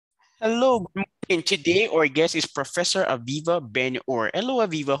Hello, good morning. Today our guest is Professor Aviva-Ben Ur. Hello,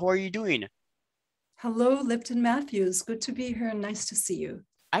 Aviva. How are you doing? Hello, Lipton Matthews. Good to be here and nice to see you.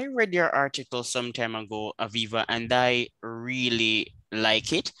 I read your article some time ago, Aviva, and I really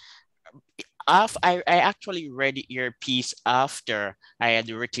like it. I actually read your piece after I had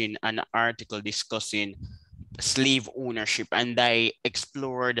written an article discussing slave ownership, and I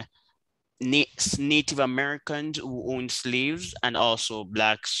explored Native Americans who own slaves and also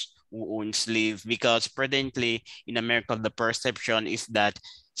Blacks who own slaves, because presently in America, the perception is that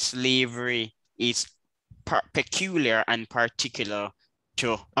slavery is peculiar and particular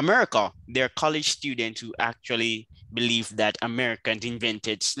to America. There are college students who actually believe that Americans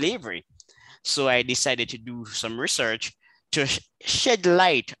invented slavery. So I decided to do some research to shed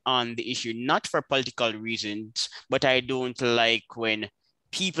light on the issue, not for political reasons, but I don't like when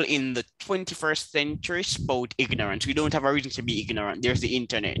people in the 21st century spout ignorance. We don't have a reason to be ignorant. There's the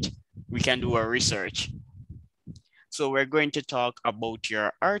internet. We can do our research. So we're going to talk about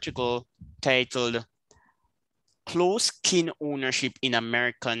your article titled Close Kin Ownership in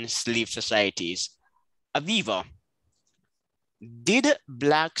American Slave Societies. Aviva, did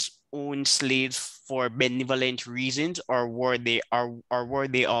Blacks own slaves for benevolent reasons, or were they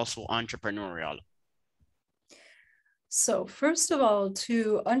also entrepreneurial? So first of all,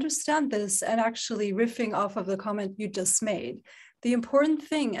 to understand this and actually riffing off of the comment you just made, the important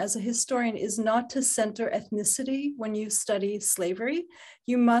thing as a historian is not to center ethnicity when you study slavery.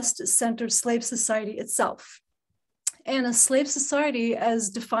 You must center slave society itself. And a slave society,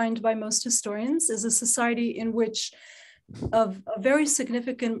 as defined by most historians, is a society in which a very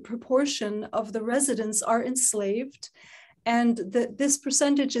significant proportion of the residents are enslaved. And this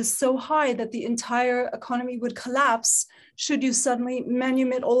percentage is so high that the entire economy would collapse should you suddenly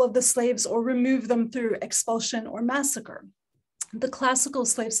manumit all of the slaves or remove them through expulsion or massacre. The classical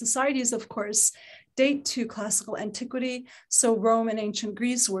slave societies, of course, date to classical antiquity. So Rome and ancient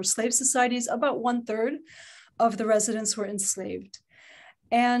Greece were slave societies. About 1/3 of the residents were enslaved.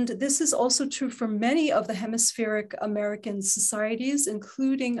 And this is also true for many of the hemispheric American societies,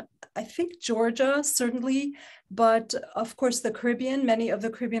 including, I think, Georgia, certainly, but of course, the Caribbean, many of the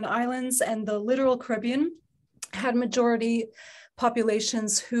Caribbean islands and the littoral Caribbean had majority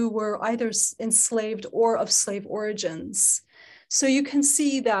populations who were either enslaved or of slave origins. So you can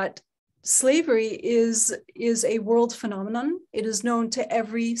see that slavery is a world phenomenon. It is known to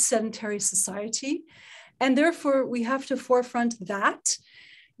every sedentary society. And therefore, we have to forefront that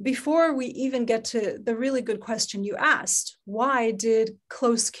before we even get to the really good question you asked. Why did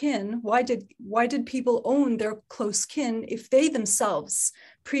people own their close kin if they themselves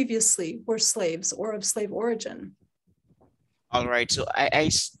previously were slaves or of slave origin? All right, so I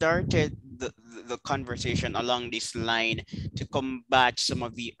started the conversation along this line to combat some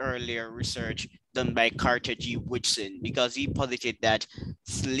of the earlier research done by Carter G. Woodson, because he posited that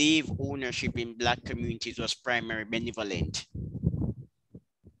slave ownership in Black communities was primarily benevolent.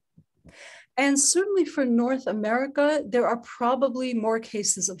 And certainly for North America, there are probably more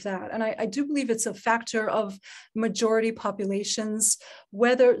cases of that. And I do believe it's a factor of majority populations,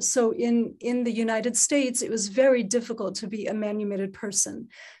 so in the United States, it was very difficult to be a manumitted person.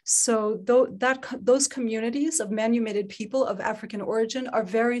 So those communities of manumitted people of African origin are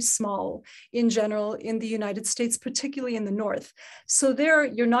very small in general in the United States, particularly in the North. So there,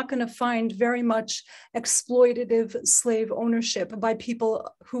 you're not going to find very much exploitative slave ownership by people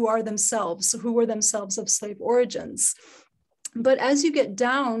who were themselves of slave origins. But as you get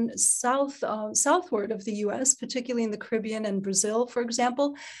down southward of the US, particularly in the Caribbean and Brazil, for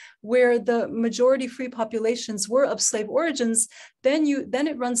example, where the majority free populations were of slave origins, then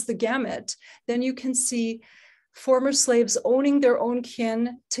it runs the gamut. Then you can see former slaves owning their own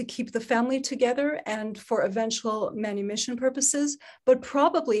kin to keep the family together and for eventual manumission purposes. But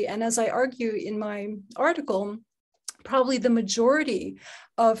probably, and as I argue in my article, probably the majority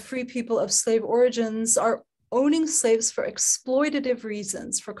of free people of slave origins are owning slaves for exploitative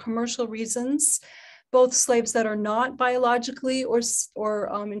reasons, for commercial reasons, both slaves that are not biologically or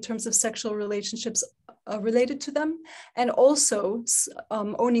in terms of sexual relationships related to them, and also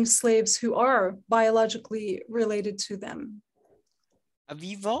owning slaves who are biologically related to them.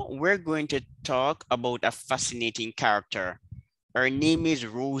 Aviva, we're going to talk about a fascinating character. Her name is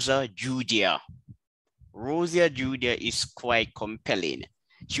Rosa Judia. Rosa Judia is quite compelling.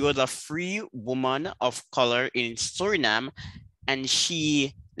 She was a free woman of color in Suriname, and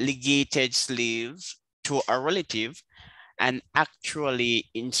she legated slaves to a relative and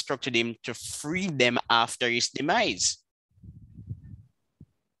actually instructed him to free them after his demise.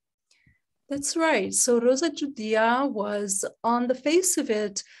 That's right. So Rosa Judia was, on the face of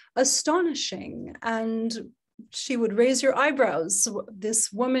it, astonishing. And she would raise your eyebrows.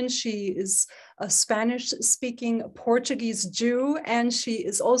 This woman, she is a Spanish-speaking Portuguese Jew, and she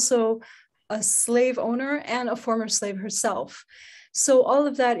is also a slave owner and a former slave herself. So all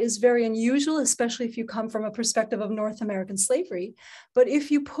of that is very unusual, especially if you come from a perspective of North American slavery. But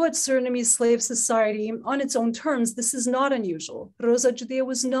if you put Surinamese slave society on its own terms, this is not unusual. Rosa Judea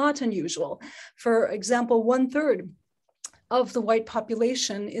was not unusual. For example, 1/3 of the white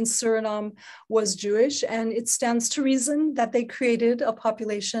population in Suriname was Jewish, and it stands to reason that they created a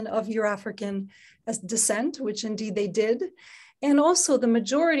population of Euro-African descent, which indeed they did. And also the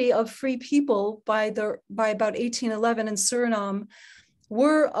majority of free people by about 1811 in Suriname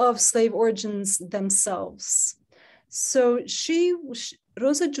were of slave origins themselves. So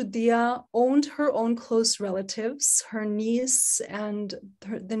Rosa Judea owned her own close relatives, her niece and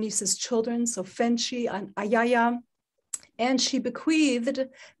the niece's children, so Fenchi and Ayaya, and she bequeathed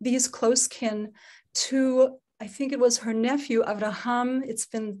these close kin to, I think it was her nephew, Avraham. It's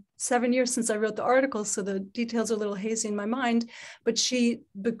been 7 years since I wrote the article, so the details are a little hazy in my mind, but she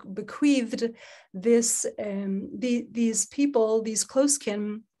bequeathed these people, these close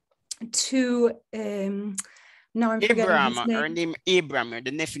kin, to, now I'm forgetting Abraham, his name. her name Abraham,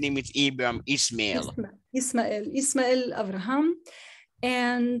 the nephew name is Abraham Ismail. Ismail Avraham.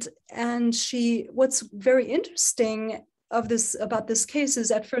 And what's very interesting about this case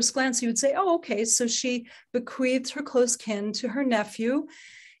is, at first glance you would say, oh, okay, so she bequeathed her close kin to her nephew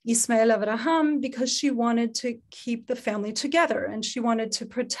Ismail Avraham because she wanted to keep the family together, and she wanted to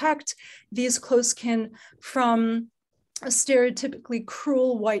protect these close kin from a stereotypically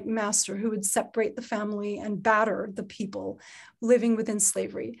cruel white master who would separate the family and batter the people living within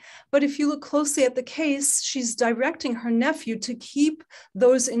slavery. But if you look closely at the case, she's directing her nephew to keep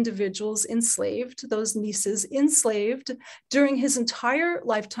those individuals enslaved, those nieces enslaved during his entire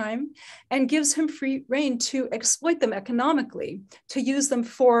lifetime, and gives him free rein to exploit them economically, to use them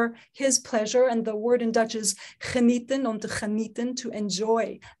for his pleasure. And the word in Dutch is genieten, om te genieten, to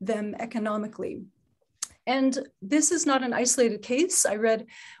enjoy them economically. And this is not an isolated case. I read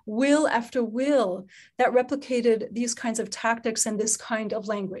will after will that replicated these kinds of tactics and this kind of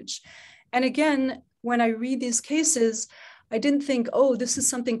language. And again, when I read these cases, I didn't think, oh, this is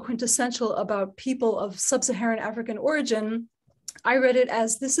something quintessential about people of sub-Saharan African origin. I read it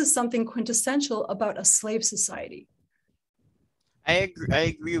as, this is something quintessential about a slave society. I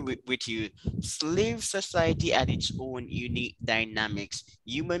agree with you. Slave society had its own unique dynamics.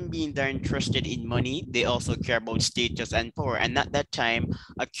 Human beings are interested in money. They also care about status and power. And at that time,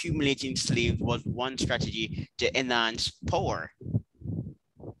 accumulating slaves was one strategy to enhance power.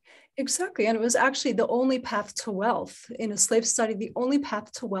 Exactly. And it was actually the only path to wealth. In a slave society, the only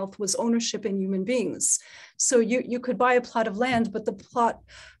path to wealth was ownership in human beings. So you could buy a plot of land, but the plot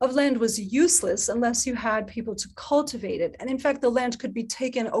of land was useless unless you had people to cultivate it. And in fact, the land could be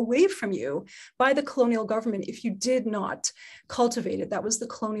taken away from you by the colonial government if you did not cultivate it. That was the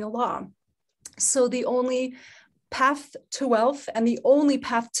colonial law. So the only path to wealth and the only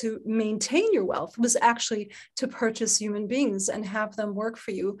path to maintain your wealth was actually to purchase human beings and have them work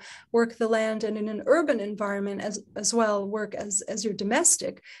for you, work the land, and in an urban environment as well, work as your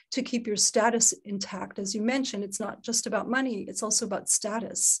domestic to keep your status intact. As you mentioned, it's not just about money, it's also about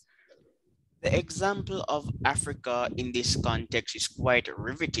status. The example of Africa in this context is quite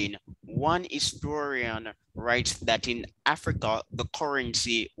riveting. One historian writes that in Africa, the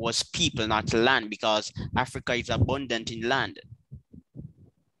currency was people, not land, because Africa is abundant in land.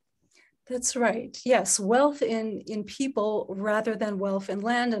 That's right. Yes, wealth in people rather than wealth in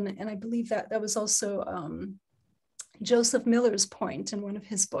land. And I believe that was also Joseph Miller's point in one of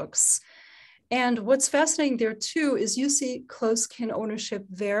his books. And what's fascinating there too is you see close kin ownership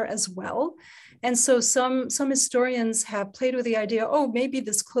there as well. And so some historians have played with the idea, oh, maybe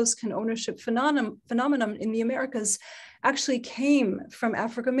this close kin ownership phenomenon in the Americas actually came from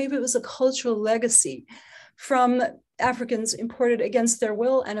Africa. Maybe it was a cultural legacy from Africans imported against their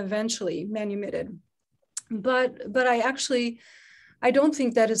will and eventually manumitted. But I don't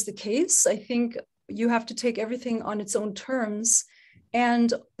think that is the case. I think you have to take everything on its own terms.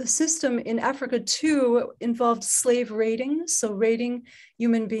 And the system in Africa too involved slave raiding, so raiding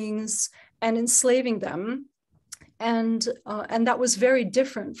human beings and enslaving them. And that was very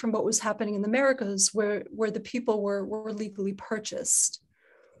different from what was happening in the Americas, where the people were legally purchased.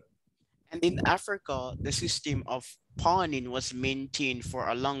 And in Africa, the system of pawning was maintained for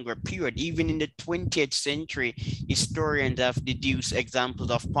a longer period. Even in the 20th century, historians have deduced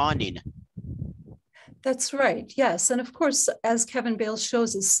examples of pawning. That's right. Yes. And of course, as Kevin Bales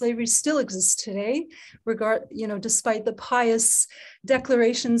shows us, slavery still exists today, despite the pious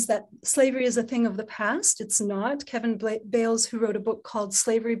declarations that slavery is a thing of the past. It's not. Kevin Bales, who wrote a book called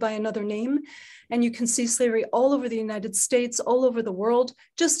Slavery by Another Name, and you can see slavery all over the United States, all over the world,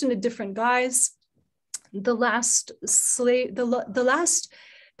 just in a different guise. The last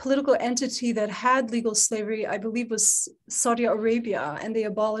political entity that had legal slavery, I believe, was Saudi Arabia, and they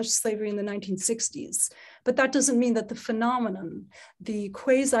abolished slavery in the 1960s. But that doesn't mean that the phenomenon, the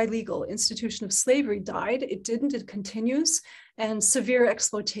quasi-legal institution of slavery died. It didn't, it continues. And severe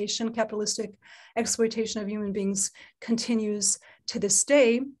exploitation, capitalistic exploitation of human beings continues to this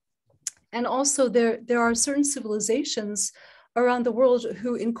day. And also there are certain civilizations around the world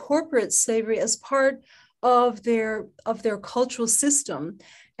who incorporate slavery as part of their cultural system.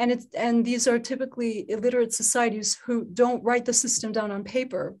 And these are typically illiterate societies who don't write the system down on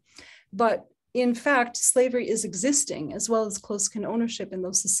paper. But in fact, slavery is existing as well as close-kin ownership in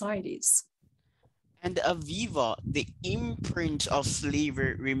those societies. And Aviva, the imprint of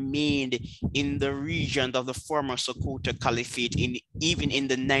slavery remained in the region of the former Sokoto Caliphate even in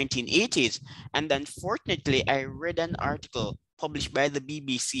the 1980s. And unfortunately, I read an article published by the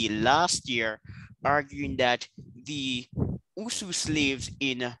BBC last year arguing that the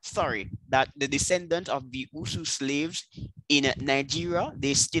the descendants of the Usu slaves in Nigeria,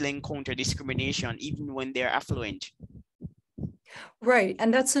 they still encounter discrimination even when they're affluent. Right,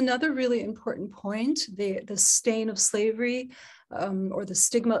 and that's another really important point. The stain of slavery or the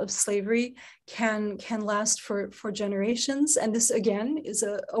stigma of slavery can last for generations. And this, again, is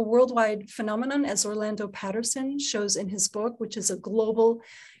a worldwide phenomenon, as Orlando Patterson shows in his book, which is a global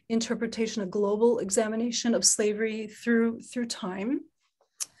interpretation, a global examination of slavery through time.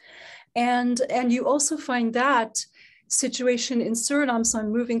 And you also find that situation in Suriname, so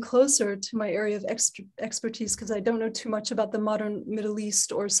I'm moving closer to my area of expertise because I don't know too much about the modern Middle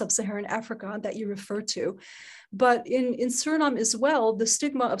East or Sub-Saharan Africa that you refer to. But in Suriname as well, the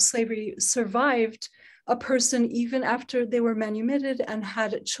stigma of slavery survived a person even after they were manumitted and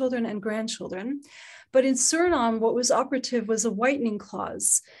had children and grandchildren. But in Suriname, what was operative was a whitening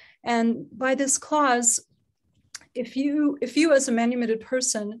clause. And by this clause, if you as a manumitted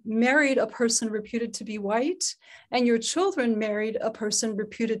person married a person reputed to be white and your children married a person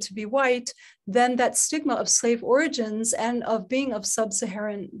reputed to be white, then that stigma of slave origins and of being of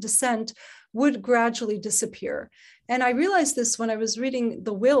sub-Saharan descent would gradually disappear. And I realized this when I was reading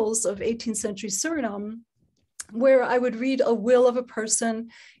the wills of 18th century Suriname, where I would read a will of a person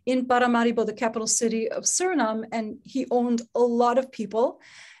in Paramaribo, the capital city of Suriname, and he owned a lot of people.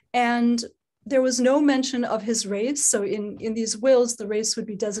 And there was no mention of his race. So in these wills, the race would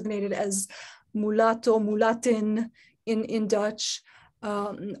be designated as mulatto, mulatin in Dutch,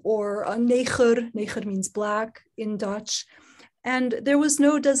 or neger. Neger means black in Dutch. And there was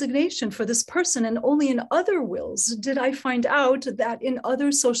no designation for this person. And only in other wills did I find out that in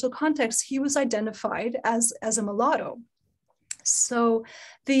other social contexts, he was identified as a mulatto. So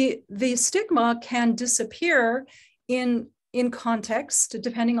the stigma can disappear in context,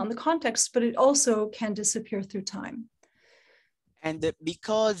 depending on the context, but it also can disappear through time. And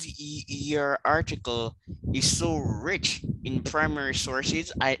because your article is so rich in primary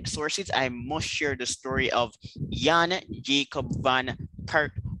sources, I must share the story of Jan Jacob van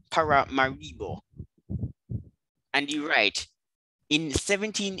Paramaribo. And you write, in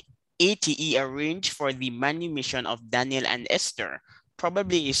 1780, he arranged for the manumission of Daniel and Esther,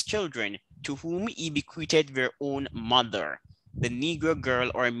 probably his children, to whom he bequeathed their own mother, the Negro girl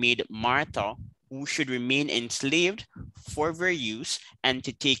or maid Martha, who should remain enslaved for their use and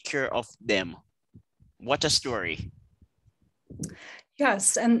to take care of them. What a story.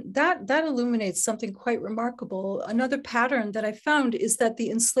 Yes, and that illuminates something quite remarkable. Another pattern that I found is that the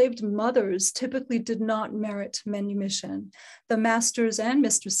enslaved mothers typically did not merit manumission. The masters and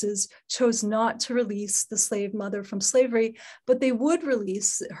mistresses chose not to release the slave mother from slavery, but they would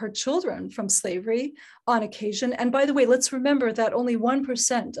release her children from slavery on occasion. And by the way, let's remember that only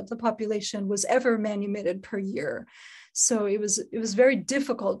 1% of the population was ever manumitted per year. So it was very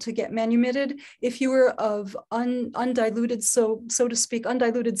difficult to get manumitted. If you were of undiluted, so to speak,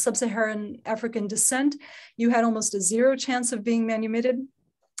 undiluted sub-Saharan African descent, you had almost a zero chance of being manumitted.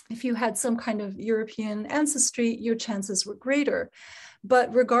 If you had some kind of European ancestry, your chances were greater.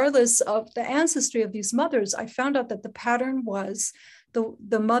 But regardless of the ancestry of these mothers, I found out that the pattern was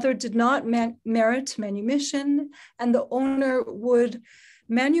the mother did not merit manumission, and the owner would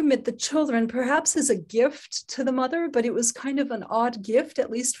manumit the children, perhaps as a gift to the mother, but it was kind of an odd gift, at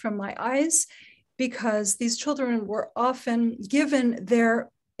least from my eyes, because these children were often given their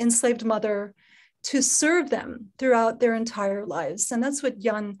enslaved mother to serve them throughout their entire lives. And that's what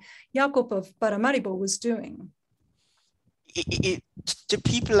Jan Jakob of Paramaribo was doing. To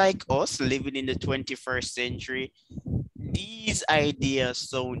people like us living in the 21st century, these ideas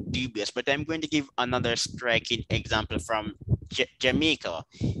sound dubious, but I'm going to give another striking example from Jamaica.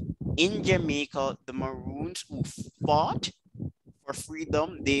 In Jamaica, the Maroons who fought for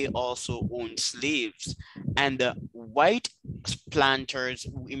freedom, they also owned slaves. And the white planters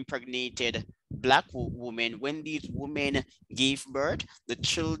who impregnated Black women, when these women gave birth, the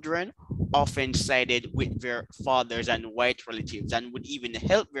children often sided with their fathers and white relatives and would even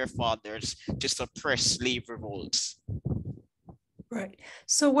help their fathers to suppress slave revolts. Right.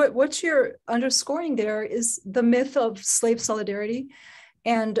 So what you're underscoring there is the myth of slave solidarity.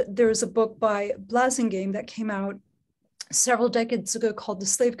 And there's a book by Blasingame that came out several decades ago called The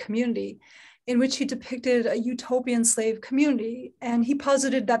Slave Community, in which he depicted a utopian slave community. And he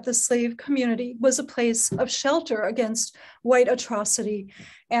posited that the slave community was a place of shelter against white atrocity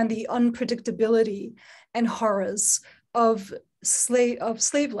and the unpredictability and horrors of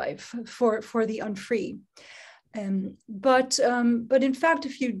slave life for the unfree. But in fact,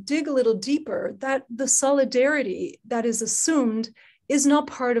 if you dig a little deeper, that the solidarity that is assumed is not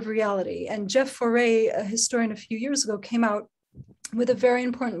part of reality. And Jeff Foray, a historian a few years ago, came out with a very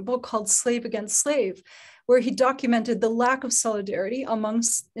important book called Slave Against Slave, where he documented the lack of solidarity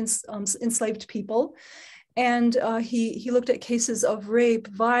amongst enslaved people. And he looked at cases of rape,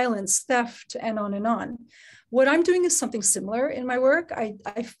 violence, theft, and on and on. What I'm doing is something similar in my work.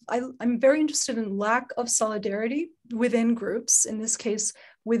 I'm very interested in lack of solidarity within groups, in this case,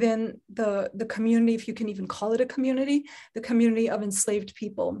 within the community, if you can even call it a community, the community of enslaved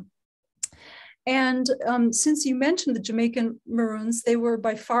people. And since you mentioned the Jamaican Maroons, they were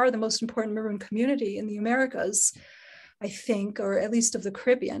by far the most important Maroon community in the Americas, I think, or at least of the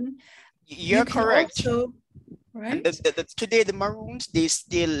Caribbean. You're correct. Also, right? And today, the Maroons, they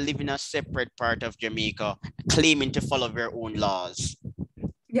still live in a separate part of Jamaica, claiming to follow their own laws.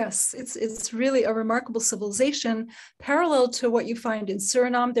 Yes, it's really a remarkable civilization, parallel to what you find in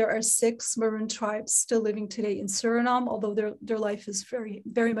Suriname. There are 6 Maroon tribes still living today in Suriname, although their life is very,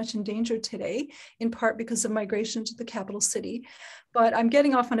 very much endangered today, in part because of migration to the capital city. But I'm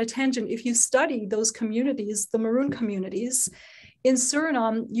getting off on a tangent. If you study those communities, the Maroon communities in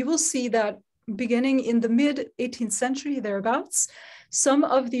Suriname, you will see that beginning in the mid-18th century, thereabouts, some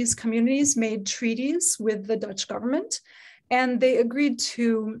of these communities made treaties with the Dutch government, and they agreed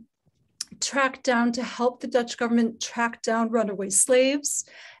to help the Dutch government track down runaway slaves.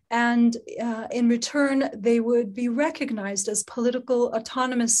 And in return, they would be recognized as political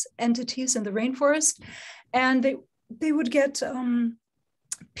autonomous entities in the rainforest. And they would get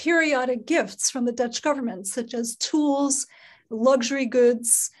periodic gifts from the Dutch government, such as tools, luxury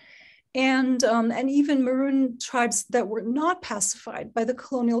goods, and even Maroon tribes that were not pacified by the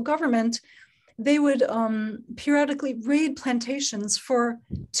colonial government. They would periodically raid plantations for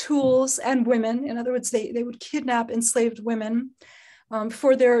tools and women. In other words, they would kidnap enslaved women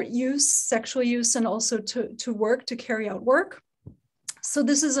for their use, sexual use, and also to carry out work. So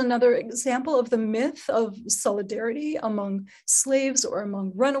this is another example of the myth of solidarity among slaves or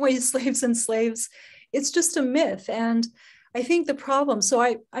among runaway slaves and slaves. It's just a myth. And I think the problem, so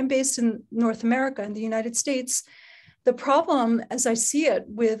I'm based in North America, in the United States. The problem, as I see it,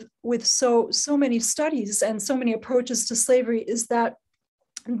 with so many studies and so many approaches to slavery, is that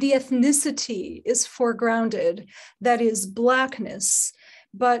the ethnicity is foregrounded, that is Blackness.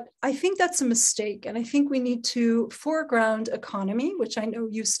 But I think that's a mistake. And I think we need to foreground economy, which I know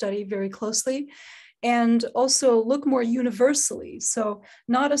you study very closely, and also look more universally. So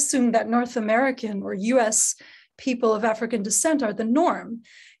not assume that North American or US people of African descent are the norm,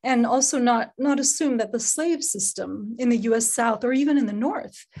 and also not assume that the slave system in the US South or even in the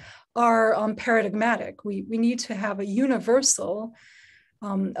North are paradigmatic. We need to have a universal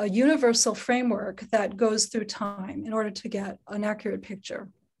framework that goes through time in order to get an accurate picture.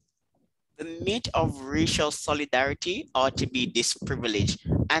 The myth of racial solidarity ought to be disprivileged,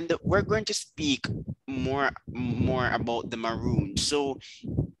 and we're going to speak more about the Maroons. So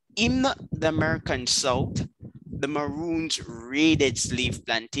in the American South, the Maroons raided slave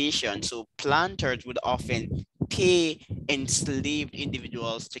plantations. So planters would often pay enslaved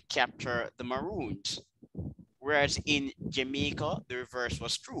individuals to capture the Maroons. Whereas in Jamaica, the reverse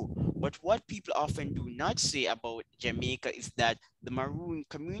was true. But what people often do not say about Jamaica is that the Maroon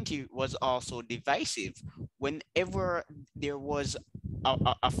community was also divisive. Whenever there was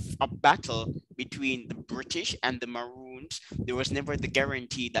a battle between the British and the Maroons, there was never the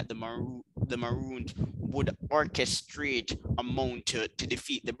guarantee that the Maroons would orchestrate a mount to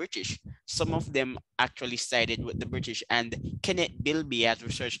defeat the British. Some of them actually sided with the British, and Kenneth Bilby has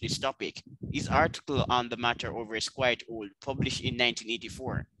researched this topic. His article on the matter over is quite old, published in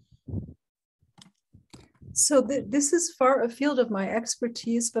 1984. So this is far afield of my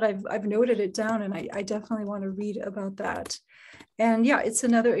expertise, but I've noted it down, and I definitely want to read about that. And yeah, it's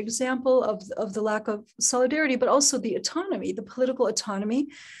another example of the lack of solidarity, but also the autonomy, the political autonomy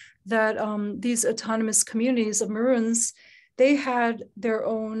that these autonomous communities of Maroons, they had their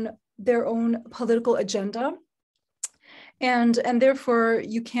own political agenda. And therefore,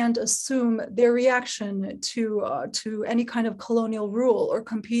 you can't assume their reaction to any kind of colonial rule or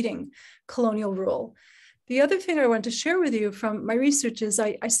competing colonial rule. The other thing I want to share with you from my research is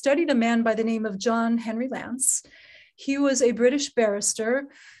I studied a man by the name of John Henry Lance. He was a British barrister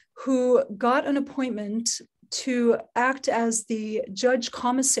who got an appointment to act as the judge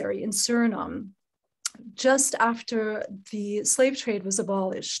commissary in Suriname just after the slave trade was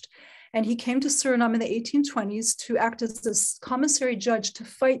abolished. And he came to Suriname in the 1820s to act as this commissary judge to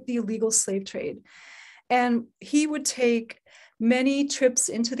fight the illegal slave trade. And he would take many trips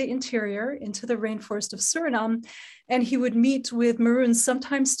into the interior, into the rainforest of Suriname, and he would meet with Maroons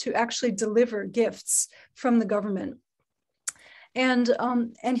sometimes to actually deliver gifts from the government. And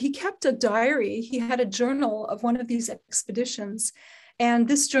he kept a diary. He had a journal of one of these expeditions. And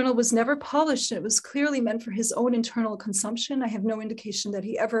this journal was never published. It was clearly meant for his own internal consumption. I have no indication that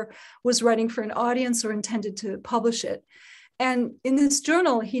he ever was writing for an audience or intended to publish it. And in this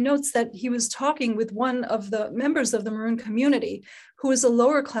journal, he notes that he was talking with one of the members of the Maroon community, who was a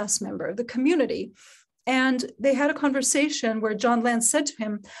lower class member of the community. And they had a conversation where John Lance said to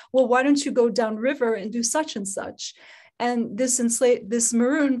him, well, why don't you go downriver and do such and such? And this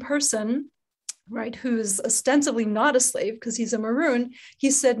Maroon person, right, who's ostensibly not a slave because he's a Maroon, he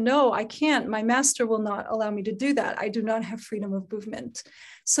said, no, I can't. My master will not allow me to do that. I do not have freedom of movement.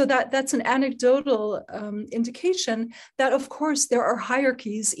 So that's an anecdotal indication that, of course, there are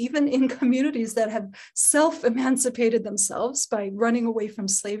hierarchies, even in communities that have self-emancipated themselves by running away from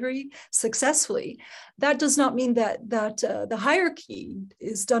slavery successfully. That does not mean that the hierarchy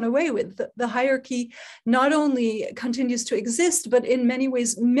is done away with. The hierarchy not only continues to exist, but in many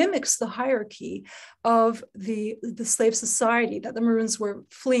ways mimics the hierarchy of the slave society that the Maroons were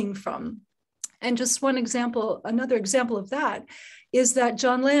fleeing from. And just another example of that is that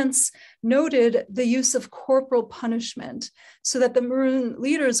John Lance noted the use of corporal punishment, so that the Maroon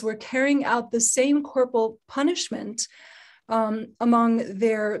leaders were carrying out the same corporal punishment among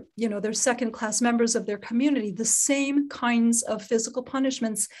their second-class members of their community, the same kinds of physical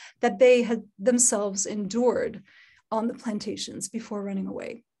punishments that they had themselves endured on the plantations before running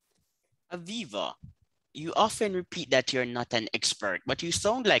away. Aviva, you often repeat that you're not an expert, but you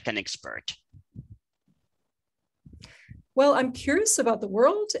sound like an expert. Well, I'm curious about the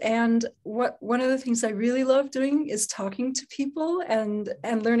world, and one of the things I really love doing is talking to people and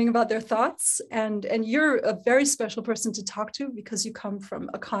learning about their thoughts. And you're a very special person to talk to because you come from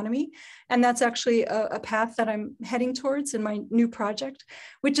economy, and that's actually a path that I'm heading towards in my new project,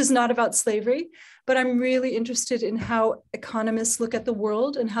 which is not about slavery, but I'm really interested in how economists look at the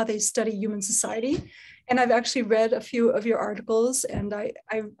world and how they study human society. And I've actually read a few of your articles, and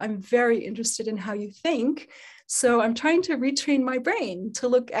I'm very interested in how you think. So I'm trying to retrain my brain to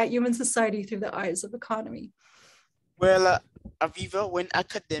look at human society through the eyes of economy. Well, Aviva, when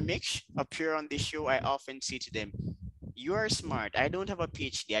academics appear on the show, I often say to them, you are smart. I don't have a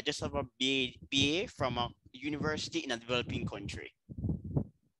PhD. I just have a BA from a university in a developing country.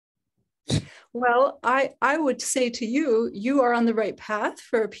 Well, I would say to you, you are on the right path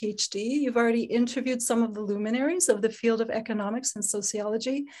for a PhD. You've already interviewed some of the luminaries of the field of economics and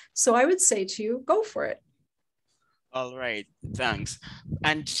sociology. So I would say to you, go for it. All right, thanks.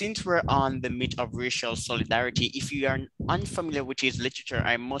 And since we're on the myth of racial solidarity, if you are unfamiliar with his literature,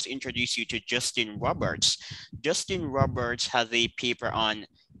 I must introduce you to Justin Roberts. Justin Roberts has a paper on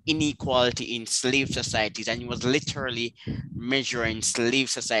inequality in slave societies, and he was literally measuring slave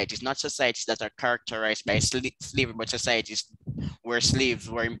societies, not societies that are characterized by slavery, but societies where slaves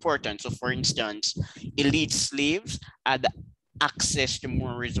were important. So for instance, elite slaves had access to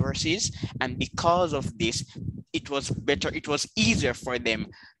more resources, and because of this, it was easier for them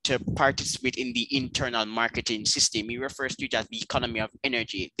to participate in the internal marketing system. He refers to it as the economy of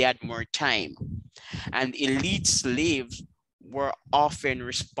energy. They had more time. And elite slaves were often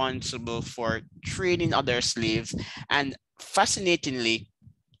responsible for training other slaves. And fascinatingly,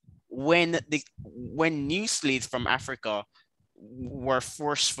 when new slaves from Africa were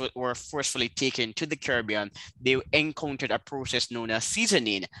forcefully taken to the Caribbean, they encountered a process known as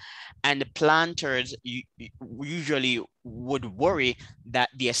seasoning, and the planters usually would worry that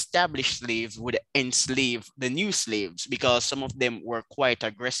the established slaves would enslave the new slaves because some of them were quite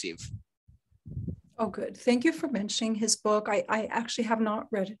aggressive. Oh, good. Thank you for mentioning his book. I actually have not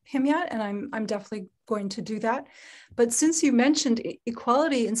read him yet, and I'm definitely going to do that. But since you mentioned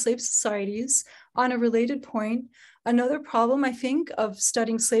equality in slave societies, on a related point, another problem, I think, of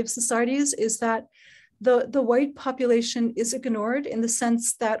studying slave societies is that the white population is ignored in the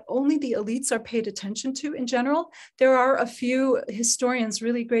sense that only the elites are paid attention to in general. There are a few historians,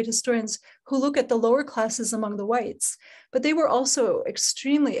 really great historians, who look at the lower classes among the whites, but they were also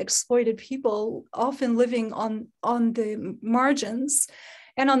extremely exploited people, often living on the margins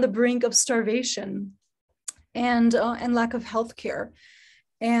and on the brink of starvation and lack of healthcare.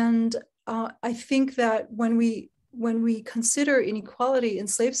 And I think that when we consider inequality in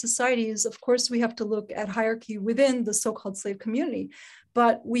slave societies, of course, we have to look at hierarchy within the so-called slave community,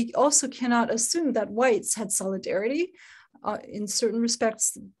 but we also cannot assume that whites had solidarity. In certain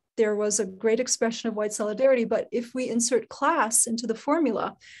respects, there was a great expression of white solidarity, but if we insert class into the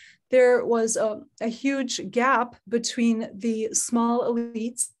formula, there was a huge gap between the small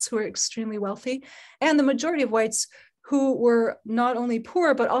elites who are extremely wealthy and the majority of whites who were not only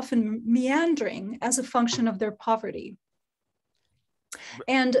poor, but often meandering as a function of their poverty.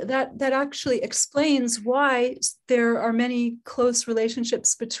 And that actually explains why there are many close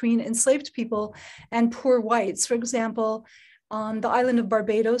relationships between enslaved people and poor whites. For example, on the island of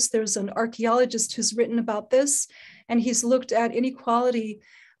Barbados, there's an archaeologist who's written about this, and he's looked at inequality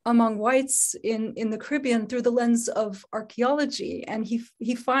among whites in the Caribbean through the lens of archaeology. And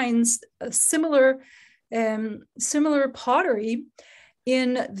he finds a similar pottery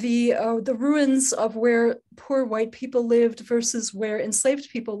in the ruins of where poor white people lived versus where enslaved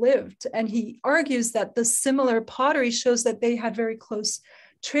people lived. And he argues that the similar pottery shows that they had very close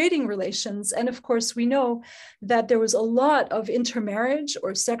trading relations. And of course, we know that there was a lot of intermarriage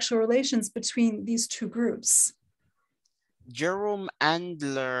or sexual relations between these two groups. Jerome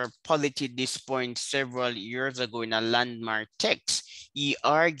Andler posited this point several years ago in a landmark text. He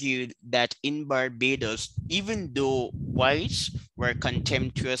argued that in Barbados, even though whites were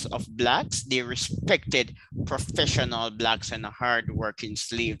contemptuous of blacks, they respected professional blacks and hard-working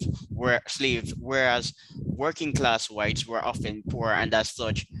slaves, whereas working class whites were often poor and as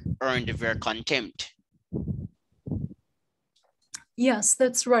such earned their contempt. Yes,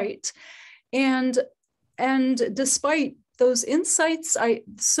 that's right. And despite those insights,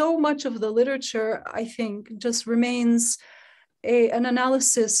 so much of the literature, I think, just remains an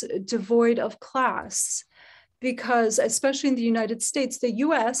analysis devoid of class, because especially in the United States, the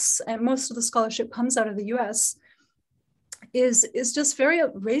US, and most of the scholarship comes out of the US, is just very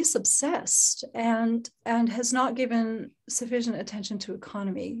race obsessed and has not given sufficient attention to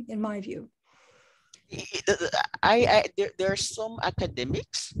economy, in my view. There are some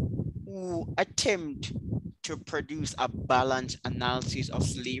academics who attempt to produce a balanced analysis of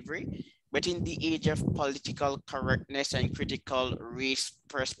slavery, but in the age of political correctness and critical race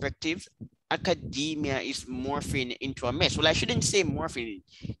perspectives, academia is morphing into a mess. Well, I shouldn't say morphing,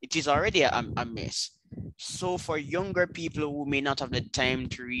 it is already a mess. So for younger people who may not have the time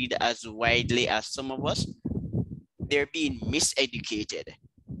to read as widely as some of us, they're being miseducated.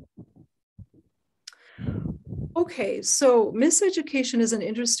 Okay, so miseducation is an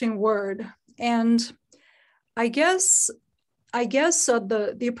interesting word. And I guess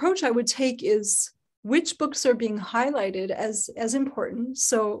the approach I would take is which books are being highlighted as important.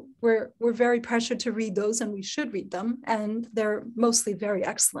 So we're very pressured to read those, and we should read them, and they're mostly very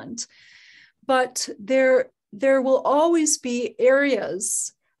excellent. But there will always be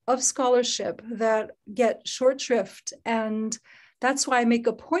areas of scholarship that get short shrift, and that's why I make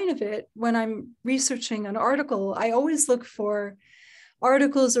a point of it when I'm researching an article. I always look for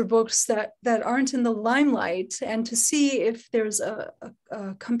articles or books that aren't in the limelight, and to see if there's a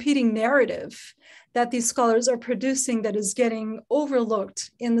competing narrative that these scholars are producing that is getting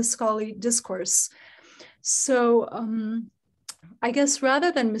overlooked in the scholarly discourse. So I guess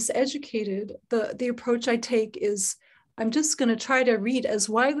rather than miseducated, the approach I take is I'm just going to try to read as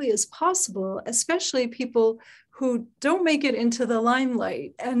widely as possible, especially people who don't make it into the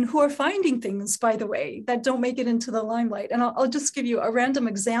limelight and who are finding things, by the way, that don't make it into the limelight. And I'll just give you a random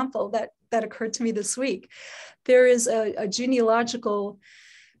example that occurred to me this week. There is a genealogical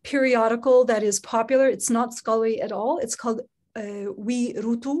periodical that is popular. It's not scholarly at all. It's called We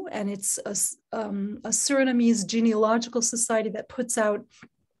Rutu, and it's a Surinamese genealogical society that puts out,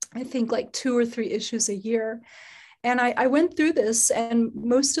 I think, like 2 or 3 issues a year. And I went through this, and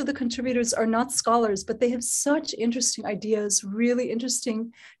most of the contributors are not scholars, but they have such interesting ideas, really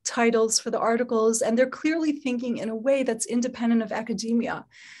interesting titles for the articles, and they're clearly thinking in a way that's independent of academia.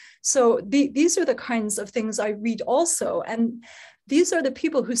 So these are the kinds of things I read also. And these are the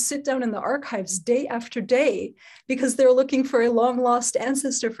people who sit down in the archives day after day because they're looking for a long lost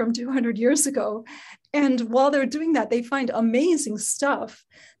ancestor from 200 years ago. And while they're doing that, they find amazing stuff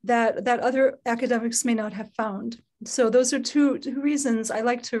that other academics may not have found. So those are two reasons I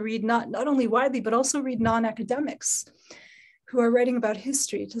like to read, not only widely, but also read non-academics who are writing about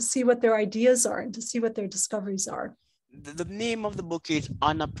history, to see what their ideas are and to see what their discoveries are. The name of the book is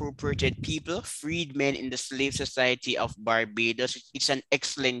Unappropriated People, Freedmen in the Slave Society of Barbados. It's an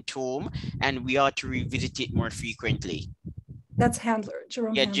excellent tome, and we ought to revisit it more frequently. That's Handler,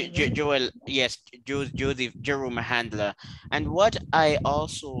 Jerome Handler. Right? Joel, yes, Joseph Jerome Handler. And what I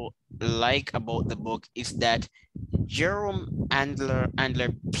also like about the book is that Jerome Handler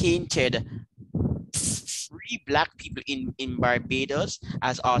painted free Black people in Barbados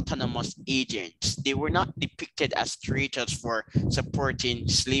as autonomous agents. They were not depicted as traitors for supporting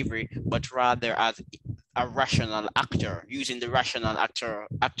slavery, but rather as a rational actor, using the rational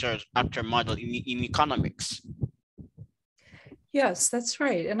actor model in economics. Yes, that's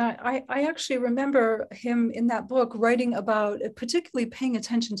right. And I actually remember him in that book writing about particularly paying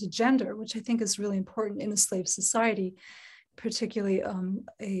attention to gender, which I think is really important in a slave society, particularly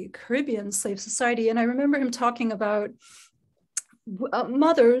a Caribbean slave society. And I remember him talking about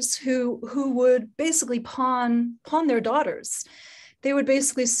mothers who would basically pawn their daughters. They would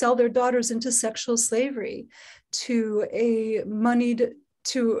basically sell their daughters into sexual slavery to a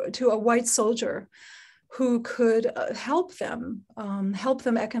white soldier who could help them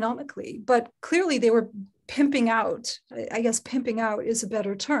economically. But clearly they were pimping out. I guess pimping out is a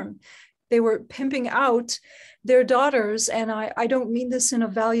better term. They were pimping out their daughters. And I don't mean this in a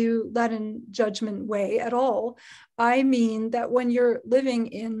value-laden judgment way at all. I mean that when you're living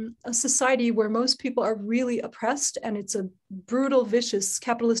in a society where most people are really oppressed and it's a brutal, vicious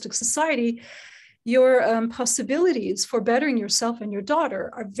capitalistic society, your possibilities for bettering yourself and your daughter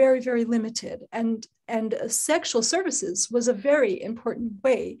are very, very limited. And sexual services was a very important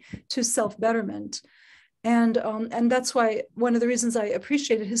way to self-betterment. And that's why one of the reasons I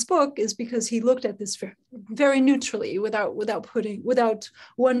appreciated his book is because he looked at this very neutrally, without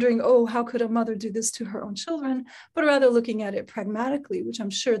wondering, oh, how could a mother do this to her own children, but rather looking at it pragmatically, which I'm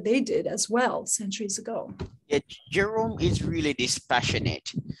sure they did as well centuries ago. Yeah, Jerome is really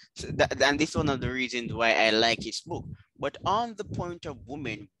dispassionate. So and this is one of the reasons why I like his book. But on the point of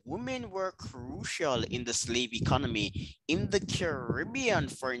women were crucial in the slave economy. In the Caribbean,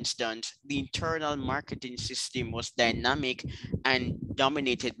 for instance, the internal marketing system was dynamic and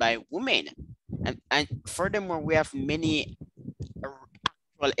dominated by women. And furthermore, we have many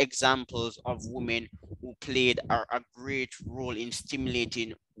actual examples of women who played a great role in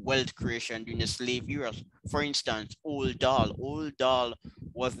stimulating wealth creation during the slave era. For instance, Old Doll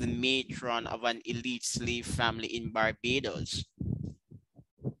was the matron of an elite slave family in Barbados.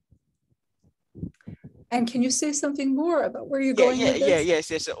 And can you say something more about where you're going with this?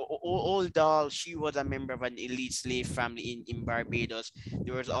 Yes. Old Doll, she was a member of an elite slave family in Barbados.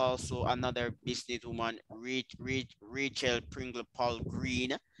 There was also another businesswoman, Rachel Pringle Paul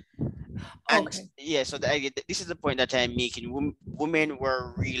Green. And okay. yeah, so this is the point that I'm making. Women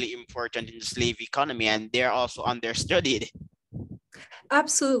were really important in the slave economy, and they're also understudied.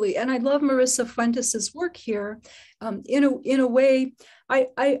 Absolutely. And I love Marissa Fuentes's work here. In a way,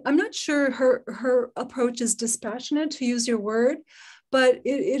 I'm not sure her approach is dispassionate, to use your word, but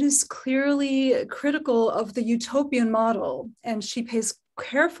it is clearly critical of the utopian model. And she pays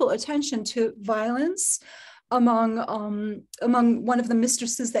careful attention to violence among one of the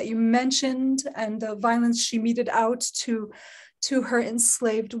mistresses that you mentioned, and the violence she meted out to her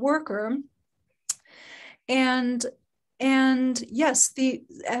enslaved worker. And yes,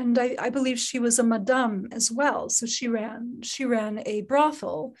 I believe she was a madame as well. So she ran a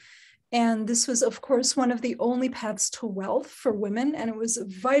brothel. And this was, of course, one of the only paths to wealth for women. And it was a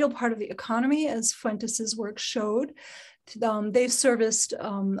vital part of the economy, as Fuentes's work showed. They serviced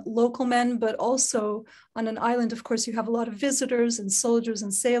local men, but also on an island, of course, you have a lot of visitors and soldiers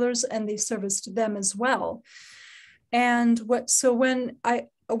and sailors, and they serviced them as well. And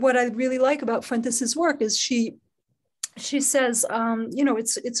what I really like about Fuentes's work is she says,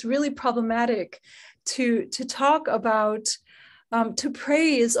 it's really problematic to talk about, to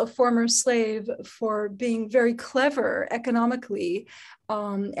praise a former slave for being very clever economically,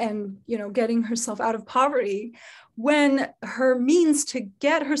 and getting herself out of poverty, when her means to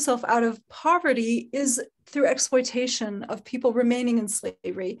get herself out of poverty is through exploitation of people remaining in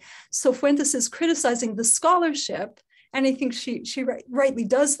slavery. So Fuentes is criticizing the scholarship, and I think she rightly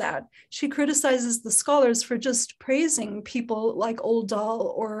does that. She criticizes the scholars for just praising people like Old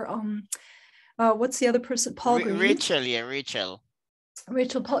Dahl or what's the other person? Paul Green.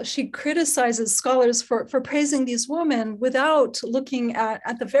 Rachel Paul. She criticizes scholars for praising these women without looking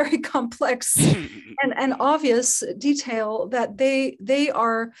at the very complex and obvious detail that they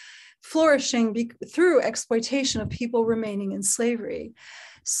are flourishing through exploitation of people remaining in slavery.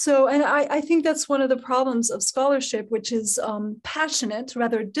 So, and I think that's one of the problems of scholarship, which is passionate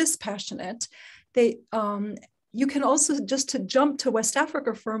rather dispassionate. You can also, just to jump to West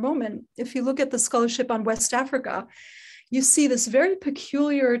Africa for a moment, if you look at the scholarship on West Africa, you see this very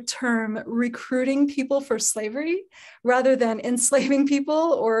peculiar term, recruiting people for slavery, rather than enslaving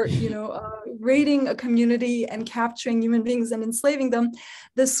people or, raiding a community and capturing human beings and enslaving them.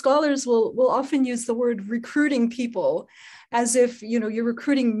 The scholars will often use the word recruiting people as if, you're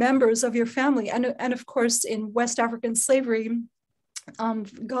recruiting members of your family. And of course, in West African slavery,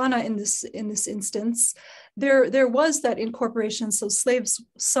 Ghana in this instance, there was that incorporation. So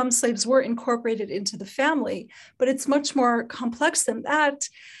some slaves were incorporated into the family, but it's much more complex than that.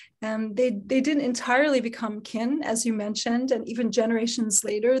 And they didn't entirely become kin, as you mentioned, and even generations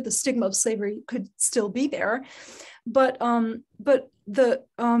later, the stigma of slavery could still be there. But the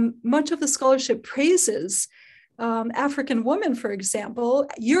much of the scholarship praises African women, for example,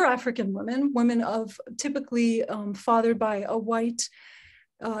 Euro-African women of typically fathered by a white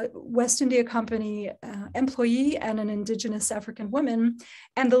West India Company employee and an indigenous African woman.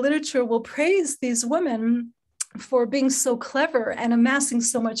 And the literature will praise these women for being so clever and amassing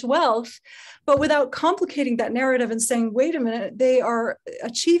so much wealth, but without complicating that narrative and saying, wait a minute, they are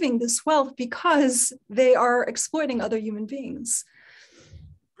achieving this wealth because they are exploiting other human beings.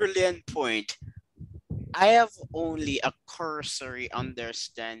 Brilliant point. I have only a cursory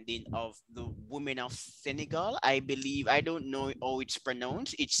understanding of the women of Senegal. I believe, I don't know how it's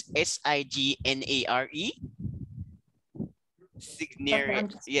pronounced. It's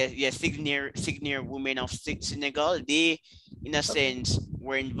Signare. Signare women of Senegal. They, in a sense,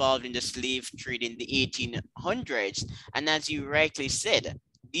 were involved in the slave trade in the 1800s. And as you rightly said,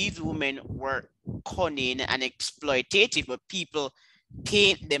 these women were cunning and exploitative, but people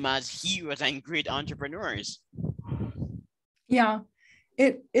paint them as heroes and great entrepreneurs. Yeah,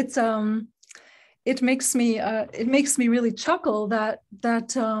 it makes me really chuckle that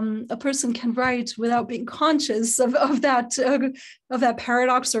a person can write without being conscious of that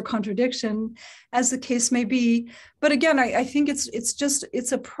paradox or contradiction, as the case may be. But again, I think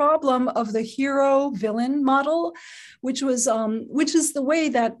it's a problem of the hero villain model, which is the way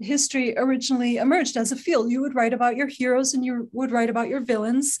that history originally emerged as a field. You would write about your heroes and you would write about your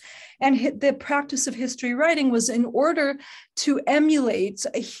villains, and the practice of history writing was in order to emulate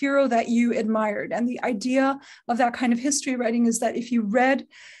a hero that you admired. And the idea of that kind of history writing is that if you read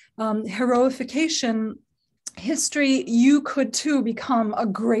heroification history, you could too become a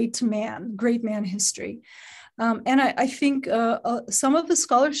great man history. And I think some of the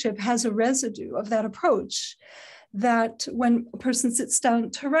scholarship has a residue of that approach, that when a person sits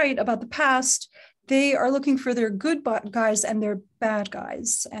down to write about the past, they are looking for their good guys and their bad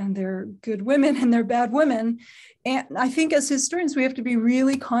guys, and their good women and their bad women. And I think as historians, we have to be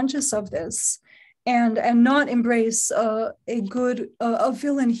really conscious of this and not embrace a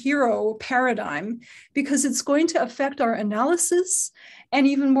villain hero paradigm, because it's going to affect our analysis. And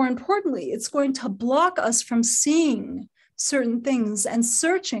even more importantly, it's going to block us from seeing certain things and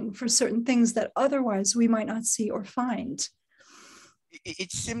searching for certain things that otherwise we might not see or find.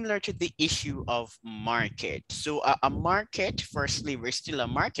 It's similar to the issue of market. So a market for slavery is still a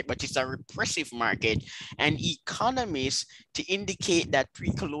market, but it's a repressive market. And economists, to indicate that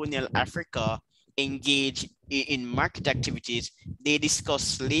pre-colonial Africa engaged in market activities, they discuss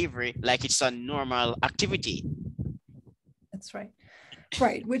slavery like it's a normal activity. That's right.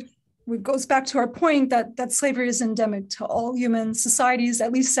 Right. Which goes back to our point that slavery is endemic to all human societies,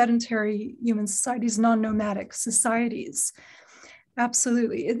 at least sedentary human societies, non-nomadic societies.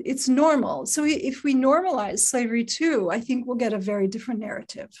 Absolutely. It's normal. So if we normalize slavery too, I think we'll get a very different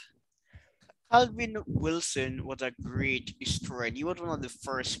narrative. Calvin Wilson was a great historian. He was one of the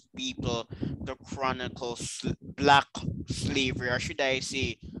first people to chronicle Black slavery, or should I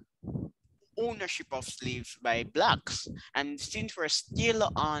say, ownership of slaves by Blacks. And since we're still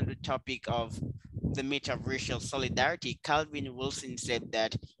on the topic of the myth of racial solidarity, Calvin Wilson said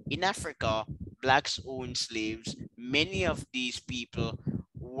that in Africa, Blacks owned slaves. Many of these people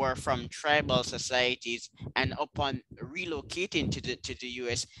were from tribal societies, and upon relocating to the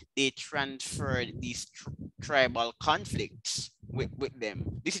US, they transferred these tribal conflicts with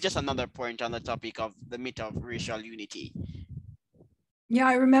them. This is just another point on the topic of the myth of racial unity. Yeah,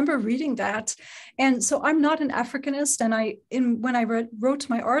 I remember reading that. And so I'm not an Africanist. And when I wrote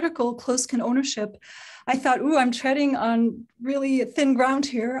my article, Close Kin Ownership, I thought, ooh, I'm treading on really thin ground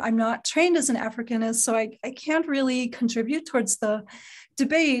here. I'm not trained as an Africanist, so I can't really contribute towards the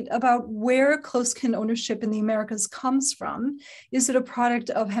debate about where close kin ownership in the Americas comes from. Is it a product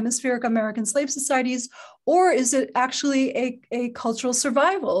of hemispheric American slave societies, or is it actually a cultural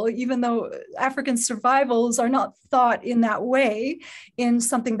survival, even though African survivals are not thought in that way, in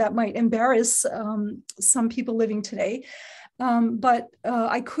something that might embarrass some people living today? But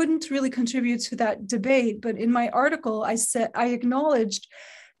I couldn't really contribute to that debate. But in my article, I acknowledged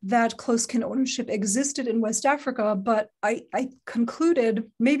that close kin ownership existed in West Africa, but I concluded,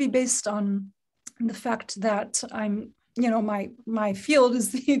 maybe based on the fact that my field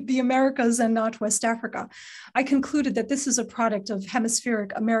is the Americas and not West Africa, I concluded that this is a product of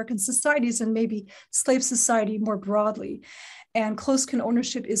hemispheric American societies and maybe slave society more broadly. And close kin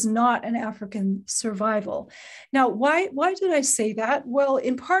ownership is not an African survival. Now, why did I say that? Well,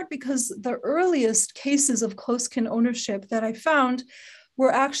 in part because the earliest cases of close kin ownership that I found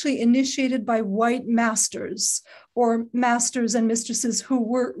were actually initiated by white masters or masters and mistresses who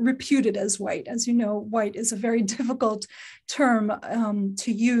were reputed as white. As you know, white is a very difficult term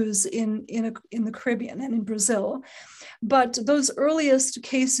to use in the Caribbean and in Brazil. But those earliest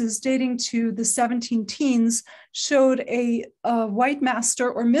cases dating to the 17 teens showed a white master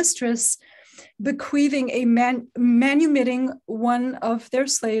or mistress bequeathing manumitting one of their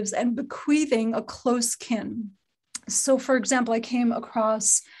slaves and bequeathing a close kin. So, for example, I came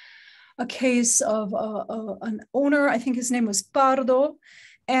across a case of an owner, I think his name was Pardo,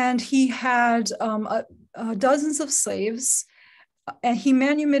 and he had dozens of slaves, and he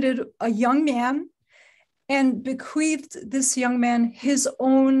manumitted a young man and bequeathed this young man his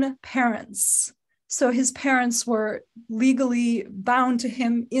own parents. So his parents were legally bound to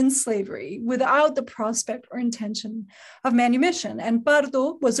him in slavery without the prospect or intention of manumission. And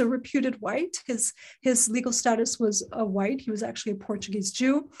Pardo was a reputed white. His legal status was a white. He was actually a Portuguese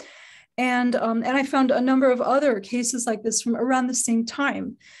Jew. And I found a number of other cases like this from around the same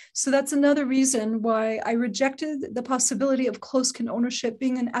time. So that's another reason why I rejected the possibility of close kin ownership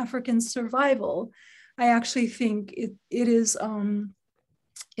being an African survival. I actually think it's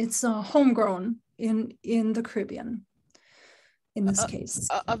homegrown in the Caribbean in this case.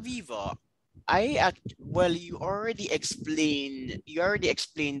 Aviva, you already explained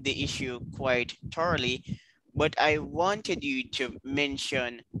the issue quite thoroughly, but I wanted you to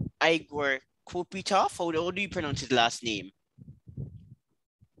mention Igor Kopitov. How do you pronounce his last name?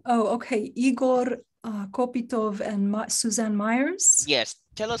 Oh, okay. Igor Kopitov and Suzanne Myers. Yes.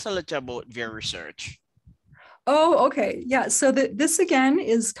 Tell us a little about your research. Oh, okay. Yeah. So this again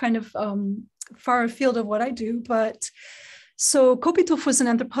is kind of far afield of what I do, but so Kopitov was an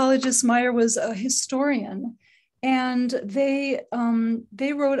anthropologist, Meyer was a historian, and they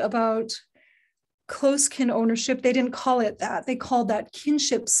wrote about close kin ownership. They didn't call it that. They called that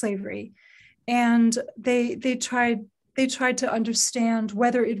kinship slavery, and they tried to understand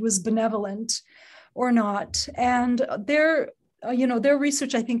whether it was benevolent or not. And their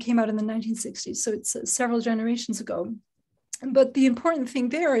research, I think, came out in the 1960s, so it's several generations ago. But the important thing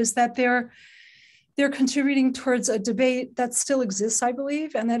there is that they're contributing towards a debate that still exists, I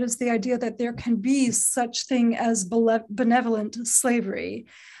believe, and that is the idea that there can be such thing as benevolent slavery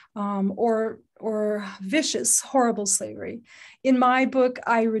or vicious, horrible slavery. In my book,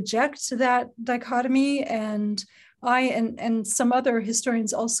 I reject that dichotomy, and I and some other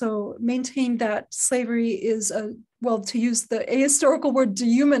historians also maintain that slavery is to use the ahistorical word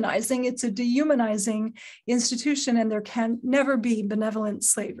dehumanizing, it's a dehumanizing institution, and there can never be benevolent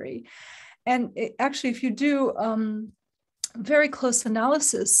slavery. And actually, if you do very close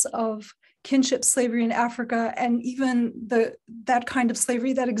analysis of kinship slavery in Africa and even that kind of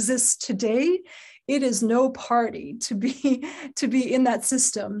slavery that exists today, it is no party to be in that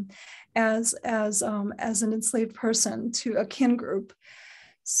system as an enslaved person to a kin group.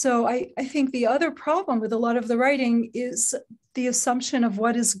 So I think the other problem with a lot of the writing is the assumption of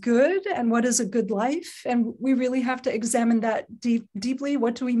what is good and what is a good life. And we really have to examine that deeply.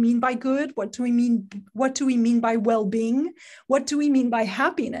 What do we mean by good? What do we mean by well-being? What do we mean by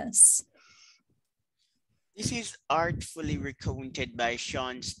happiness? This is artfully recounted by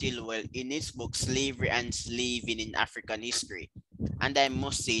Sean Stilwell in his book Slavery and Slaving in African History. And I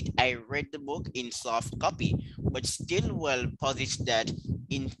must say, I read the book in soft copy, but Stilwell posits that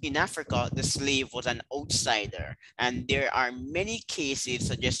in Africa, the slave was an outsider. And there are many cases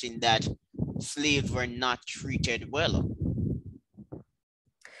suggesting that slaves were not treated well.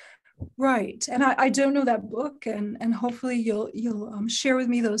 Right, and I don't know that book, and hopefully you'll share with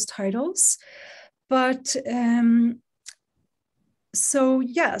me those titles. But so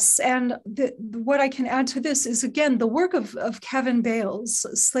yes, and what I can add to this is, again, the work of Kevin Bales,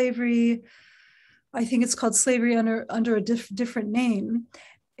 Slavery, I think it's called Slavery under a different name,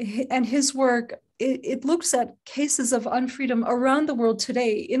 and his work, it looks at cases of unfreedom around the world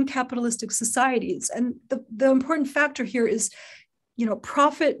today in capitalistic societies. And the important factor here is,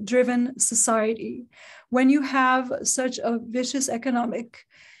 profit-driven society. When you have such a vicious economic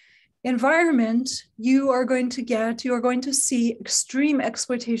environment, you are going to see extreme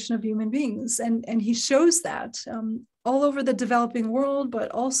exploitation of human beings. And he shows that all over the developing world,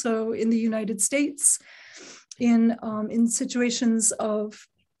 but also in the United States, in situations of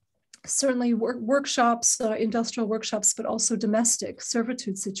certainly workshops, industrial workshops, but also domestic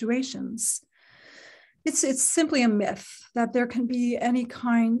servitude situations. It's simply a myth that there can be any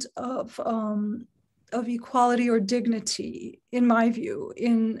kind of equality or dignity, in my view,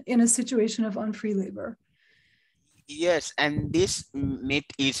 in a situation of unfree labor. Yes, and this myth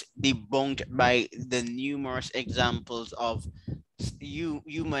is debunked by the numerous examples of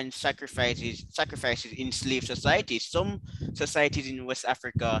human sacrifices in slave societies. Some societies in West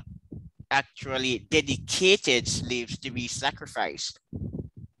Africa actually dedicated slaves to be sacrificed.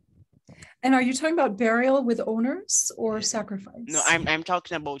 And are you talking about burial with owners or sacrifice? No, I'm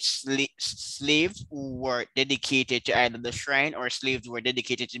talking about slaves who were dedicated to either the shrine, or slaves who were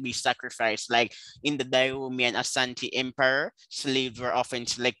dedicated to be sacrificed. Like in the Dahomey and Asante Empire, slaves were often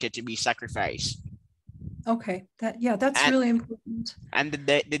selected to be sacrificed. Okay, that's really important. And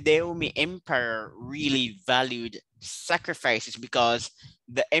the Dahomey Empire really valued sacrifices because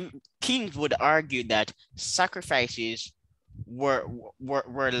the kings would argue that sacrifices were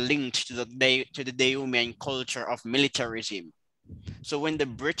linked to the Dahomean culture of militarism. So when the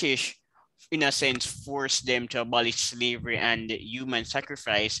British, in a sense, forced them to abolish slavery and human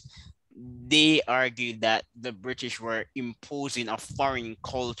sacrifice, they argued that the British were imposing a foreign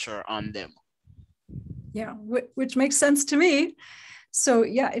culture on them. Yeah, which makes sense to me. So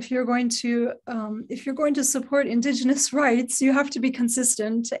yeah, if you're going to support Indigenous rights, you have to be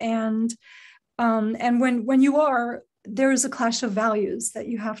consistent, and when you are, there is a clash of values that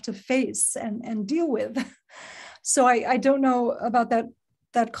you have to face and deal with. So I don't know about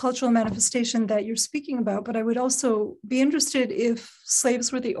that cultural manifestation that you're speaking about, but I would also be interested if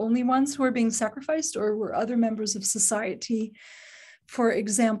slaves were the only ones who were being sacrificed, or were other members of society, for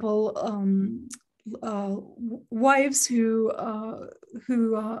example, wives whose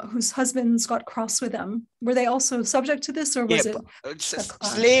husbands got cross with them, were they also subject to this, or was it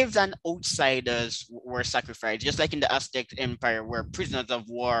slaves and outsiders were sacrificed, just like in the Aztec Empire, where prisoners of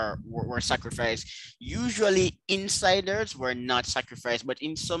war were sacrificed. Usually insiders were not sacrificed, but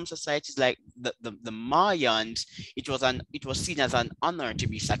in some societies like the Mayans, it was seen as an honor to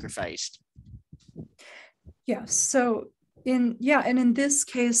be sacrificed. Yeah, so in this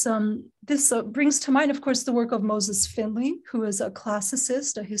case, this brings to mind, of course, the work of Moses Finley, who is a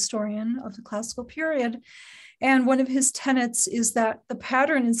classicist, a historian of the classical period. And one of his tenets is that the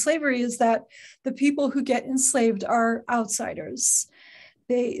pattern in slavery is that the people who get enslaved are outsiders.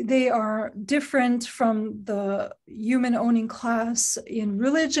 They are different from the human owning class in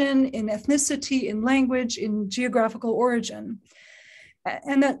religion, in ethnicity, in language, in geographical origin.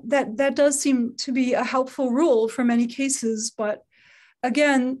 And that does seem to be a helpful rule for many cases. But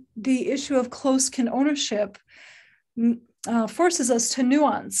again, the issue of close-kin ownership forces us to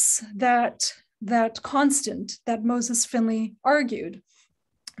nuance that constant that Moses Finley argued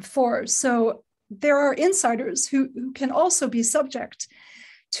for. So there are insiders who can also be subject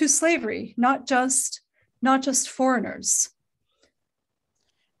to slavery, not just foreigners.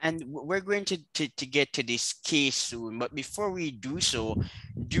 And we're going to get to this case soon, but before we do so,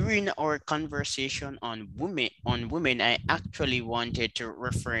 during our conversation on women, I actually wanted to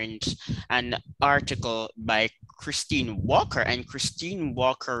reference an article by Christine Walker, and Christine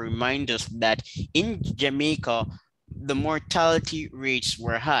Walker reminds us that in Jamaica, the mortality rates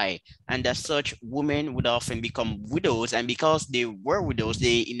were high, and as such, women would often become widows, and because they were widows,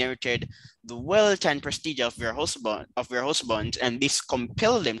 they inherited the wealth and prestige of their husbands, and this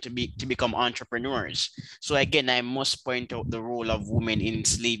compelled them to become entrepreneurs. So again, I must point out the role of women in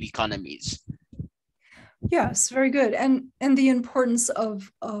slave economies. Yes, very good, and the importance of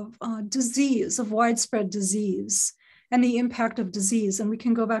disease, of widespread disease, and the impact of disease. And we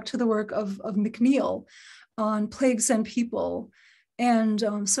can go back to the work of McNeill on plagues and people.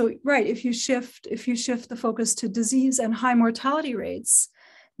 And so, right, if you shift the focus to disease and high mortality rates,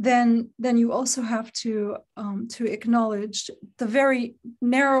 then you also have to acknowledge the very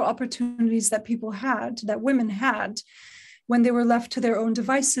narrow opportunities that people had, that women had, when they were left to their own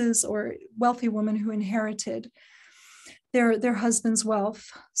devices, or wealthy women who inherited their husband's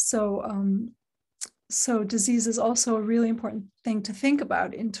wealth. So disease is also a really important thing to think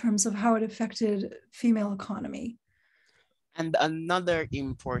about in terms of how it affected female economy. And another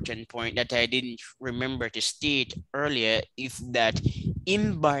important point that I didn't remember to state earlier is that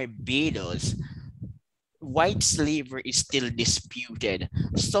in Barbados, white slavery is still disputed.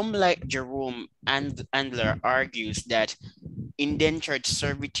 Some, like Jerome Andler, argues that indentured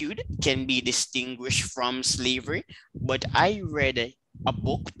servitude can be distinguished from slavery, but I read a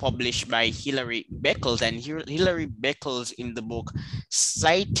book published by Hilary Beckles, and Hilary Beckles in the book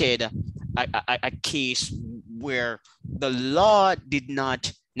cited a case where the law did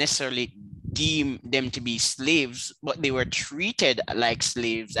not necessarily deem them to be slaves, but they were treated like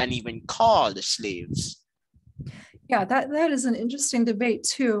slaves and even called slaves. Yeah, that is an interesting debate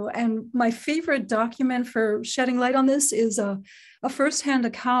too. And my favorite document for shedding light on this is a firsthand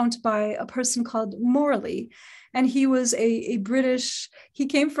account by a person called Morley. And he was a British, he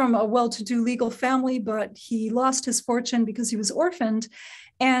came from a well-to-do legal family, but he lost his fortune because he was orphaned.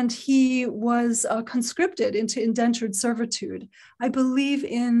 And he was conscripted into indentured servitude, I believe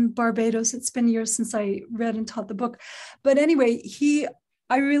in Barbados. It's been years since I read and taught the book. But anyway,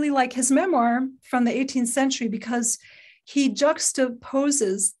 I really like his memoir from the 18th century because he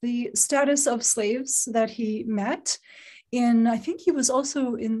juxtaposes the status of slaves that he met in, I think he was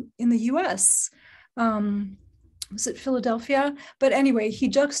also in the US. Was it Philadelphia? But anyway, he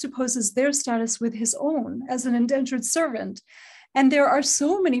juxtaposes their status with his own as an indentured servant. And there are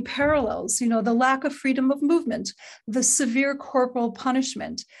so many parallels, the lack of freedom of movement, the severe corporal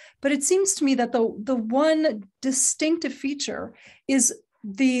punishment. But it seems to me that the one distinctive feature is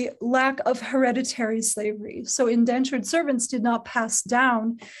the lack of hereditary slavery. So indentured servants did not pass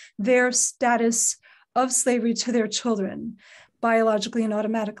down their status of slavery to their children biologically and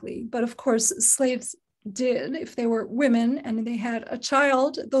automatically. But of course, slaves did. If they were women and they had a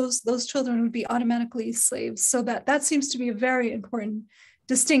child, those children would be automatically slaves. So that seems to be a very important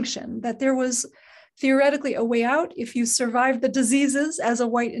distinction, that there was theoretically a way out. If you survived the diseases as a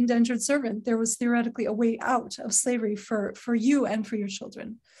white indentured servant, there was theoretically a way out of slavery for you and for your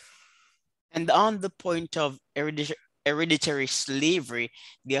children. And on the point of hereditary slavery,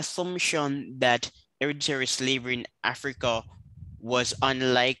 the assumption that hereditary slavery in Africa was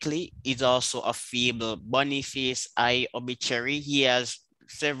unlikely is also a fable. Boniface I. Obituary, he has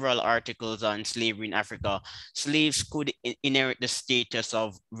several articles on slavery in Africa. Slaves could inherit the status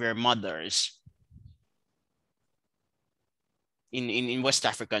of their mothers in West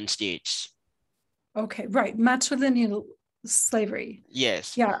African states. Okay, right. Matrilineal slavery.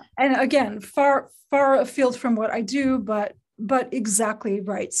 Yes. Yeah. And again, far afield from what I do, but exactly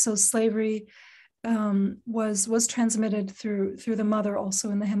right. So slavery was transmitted through the mother also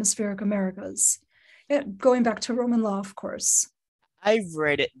in the hemispheric Americas. Going back to Roman law, of course. I've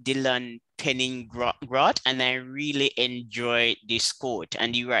read Dylan Penningrot and I really enjoyed this quote.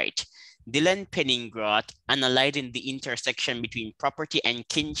 And you're right. Dylan Penningrot, analyzing the intersection between property and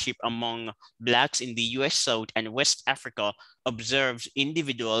kinship among Blacks in the US South and West Africa, observes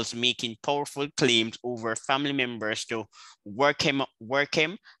individuals making powerful claims over family members to work him,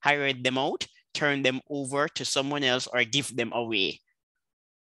 hire them out, turn them over to someone else, or give them away.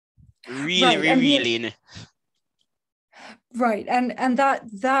 Really right. revealing. Right. And that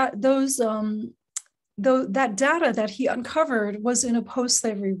data that he uncovered was in a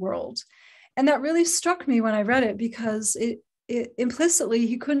post-slavery world. And that really struck me when I read it, because it implicitly,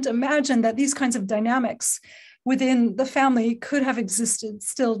 he couldn't imagine that these kinds of dynamics within the family could have existed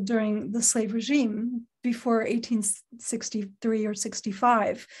still during the slave regime before 1863 or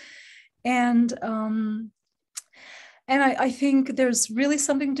 65. And I think there's really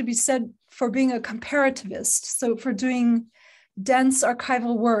something to be said for being a comparativist. So for doing dense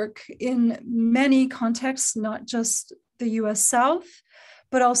archival work in many contexts, not just the US South,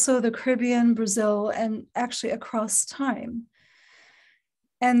 but also the Caribbean, Brazil, and actually across time.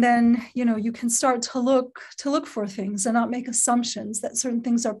 And then, you can start to look for things and not make assumptions that certain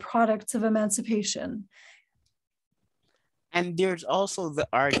things are products of emancipation. And there's also the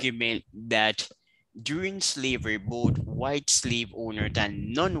argument that during slavery, both white slave owners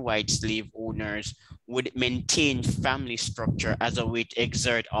and non-white slave owners would maintain family structure as a way to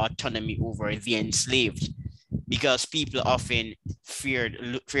exert autonomy over the enslaved, because people often feared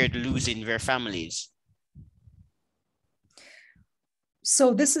losing their families.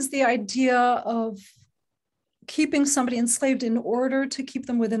 So this is the idea of keeping somebody enslaved in order to keep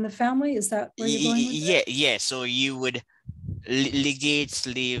them within the family? Is that where you're going with Yeah, yeah. So you would legate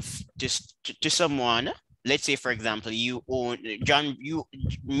slave to someone. Let's say, for example,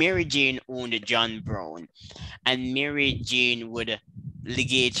 Mary Jane owned John Brown, and Mary Jane would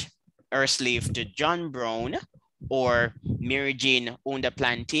legate her slave to John Brown, or Mary Jane owned a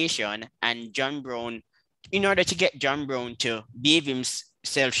plantation, and John Brown, in order to get John Brown to behave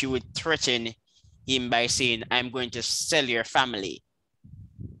himself, she would threaten him by saying, "I'm going to sell your family."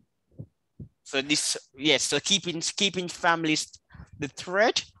 So this, yes, so keeping families, the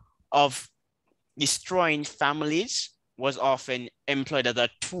threat of destroying families was often employed as a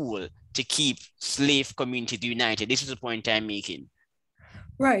tool to keep slave communities united. This is the point I'm making.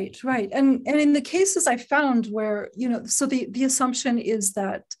 Right, right. And in the cases I found where, so the assumption is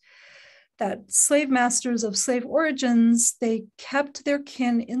that slave masters of slave origins, they kept their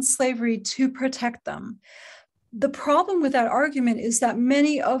kin in slavery to protect them. The problem with that argument is that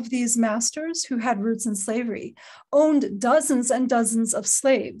many of these masters who had roots in slavery owned dozens and dozens of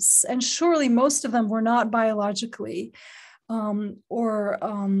slaves, and surely most of them were not biologically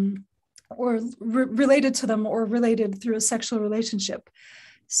related to them or related through a sexual relationship.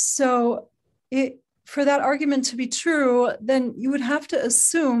 So for that argument to be true, then you would have to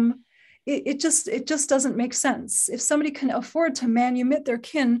assume it just doesn't make sense. If somebody can afford to manumit their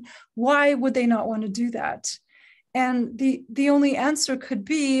kin, why would they not want to do that? And the only answer could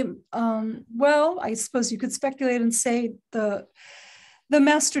be, well, I suppose you could speculate and say the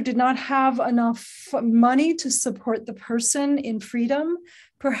master did not have enough money to support the person in freedom,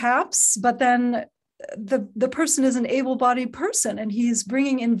 perhaps, but then the person is an able-bodied person and he's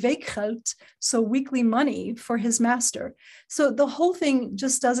bringing in weekgeld, so weekly money for his master. So the whole thing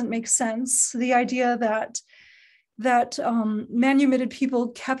just doesn't make sense. The idea that manumitted people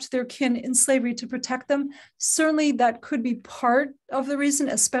kept their kin in slavery to protect them, certainly that could be part of the reason,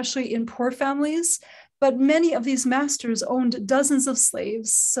 especially in poor families. But many of these masters owned dozens of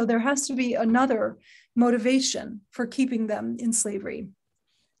slaves, so there has to be another motivation for keeping them in slavery.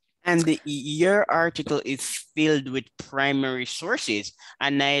 And your article is filled with primary sources,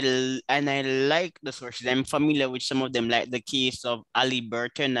 and I like the sources. I'm familiar with some of them, like the case of Ali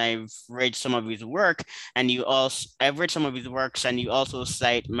Burton. I've read some of his work, and I've read some of his works, and you also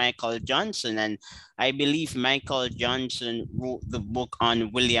cite Michael Johnson, and I believe Michael Johnson wrote the book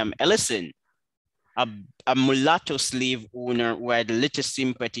on William Ellison, a mulatto slave owner who had little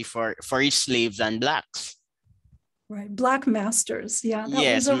sympathy for his slaves and blacks. Right, Black Masters. Yeah, that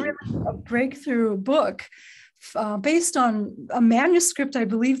yes. was a breakthrough book based on a manuscript, I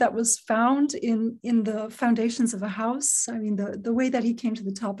believe, that was found in the foundations of a house. I mean, the way that he came to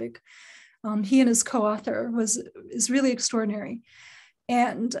the topic, he and his co-author, is really extraordinary.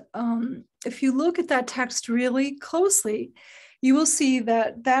 And if you look at that text really closely, you will see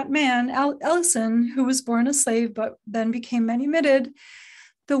that man, Ellison, who was born a slave but then became manumitted,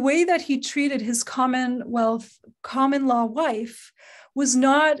 the way that he treated his common law wife was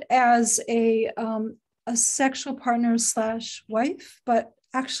not as a sexual partner / wife, but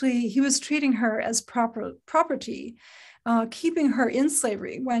actually he was treating her as property, keeping her in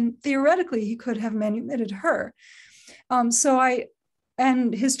slavery when theoretically he could have manumitted her.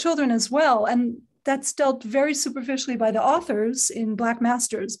 And his children as well. And that's dealt very superficially by the authors in Black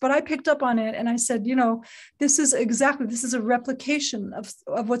Masters, but I picked up on it and I said, this is a replication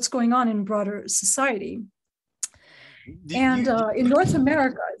of what's going on in broader society. And in North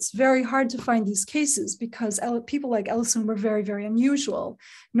America, it's very hard to find these cases because people like Ellison were very, very unusual.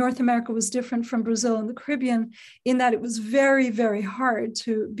 North America was different from Brazil and the Caribbean in that it was very, very hard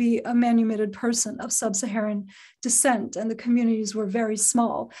to be a manumitted person of sub-Saharan descent, and the communities were very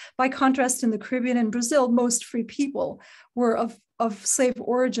small. By contrast, in the Caribbean and Brazil, most free people were of slave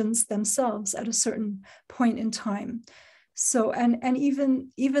origins themselves at a certain point in time. So, and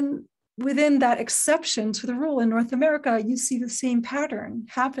even within that exception to the rule in North America, you see the same pattern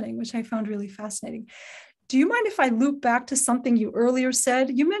happening, which I found really fascinating. Do you mind if I loop back to something you earlier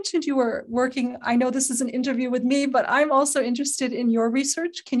said? You mentioned you were working, I know this is an interview with me, but I'm also interested in your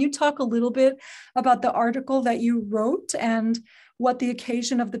research. Can you talk a little bit about the article that you wrote and what the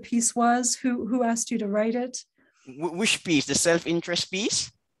occasion of the piece was? Who asked you to write it? Which piece? The self-interest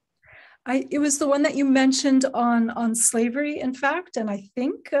piece? It was the one that you mentioned on slavery, in fact, and I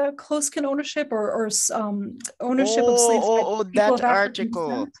think close-kin ownership or ownership of slaves. That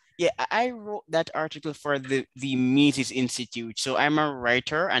article. Yeah, I wrote that article for the Mises Institute. So I'm a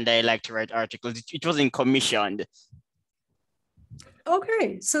writer and I like to write articles. It wasn't commissioned.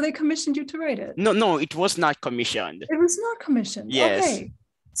 Okay, so they commissioned you to write it? No, it was not commissioned. It was not commissioned. Yes. Okay.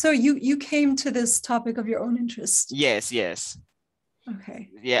 So you came to this topic of your own interest. Yes, yes. Okay.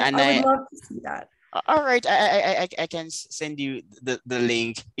 Yeah, and I would love to see that. all right, I can send you the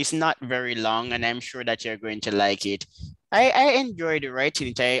link. It's not very long, and I'm sure that you're going to like it. I enjoyed writing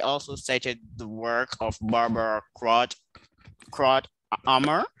it. I also cited the work of Barbara Crot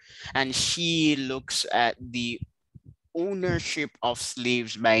Armour, and she looks at the ownership of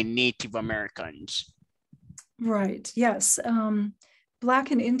slaves by Native Americans. Right. Yes.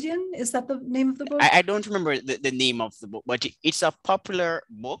 Black and Indian, is that the name of the book? I don't remember the name of the book, but it's a popular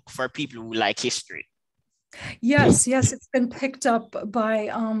book for people who like history. Yes, it's been picked up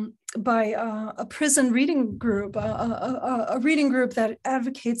by a prison reading group, a reading group that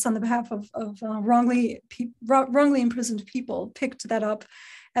advocates on the behalf of wrongly imprisoned people. Picked that up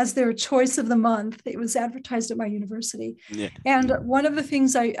as their choice of the month. It was advertised at my university. Yeah. And one of the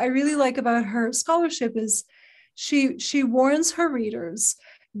things I really like about her scholarship is she warns her readers,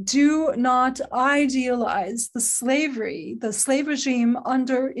 do not idealize the slave regime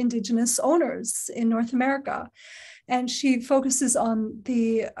under indigenous owners in North America. And she focuses on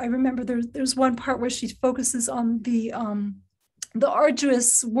I remember there's one part where she focuses on the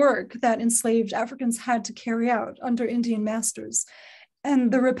arduous work that enslaved Africans had to carry out under Indian masters,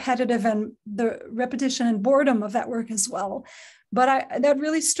 and the repetition and boredom of that work as well. But that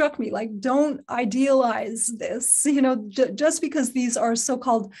really struck me, like, don't idealize this, just because these are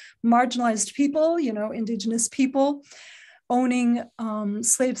so-called marginalized people, indigenous people owning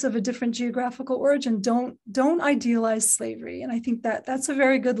slaves of a different geographical origin, don't idealize slavery. And I think that's a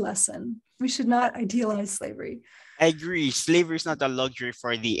very good lesson. We should not idealize slavery. I agree. Slavery is not a luxury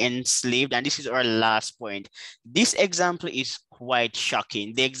for the enslaved. And this is our last point. This example is quite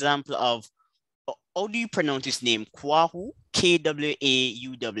shocking. The example of, how do you pronounce his name? Kwahu?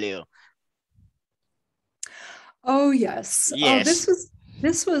 Kwauw. Oh, yes. Yes.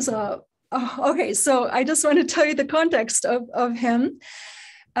 This was okay. So I just want to tell you the context of him.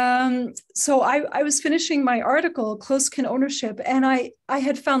 So I was finishing my article, Close-Kin Ownership, and I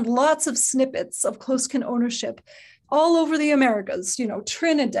had found lots of snippets of close-kin ownership all over the Americas,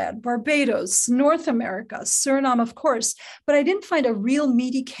 Trinidad, Barbados, North America, Suriname, of course, but I didn't find a real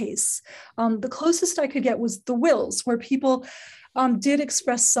meaty case. The closest I could get was the wills, where people did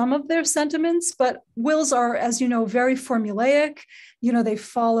express some of their sentiments, but wills are, as you know, very formulaic. They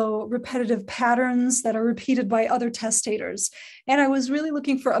follow repetitive patterns that are repeated by other testators. And I was really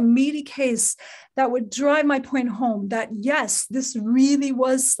looking for a meaty case that would drive my point home that, yes, this really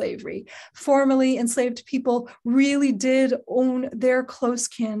was slavery. Formerly enslaved people really did own their close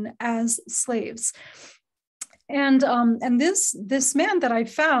kin as slaves. And this man that I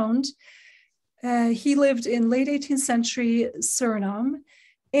found, he lived in late 18th century Suriname,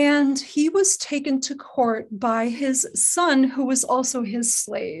 and he was taken to court by his son, who was also his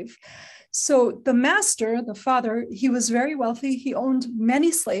slave. So the master, the father, he was very wealthy. He owned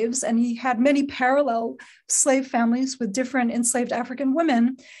many slaves, and he had many parallel slave families with different enslaved African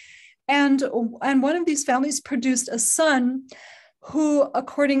women. And one of these families produced a son who,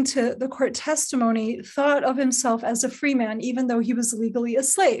 according to the court testimony, thought of himself as a free man, even though he was legally a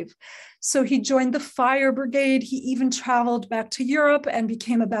slave. So he joined the fire brigade. He even traveled back to Europe and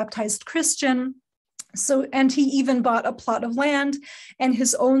became a baptized Christian. And he even bought a plot of land and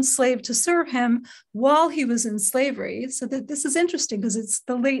his own slave to serve him while he was in slavery. So this is interesting because it's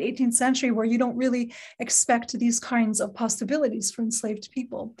the late 18th century where you don't really expect these kinds of possibilities for enslaved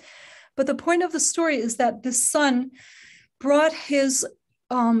people. But the point of the story is that this son brought his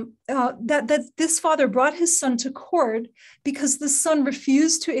this father brought his son to court because the son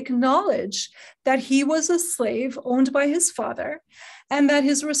refused to acknowledge that he was a slave owned by his father, and that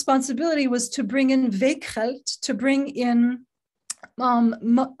his responsibility was to bring in weekgeld, to bring in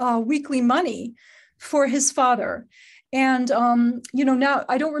weekly money for his father. And, now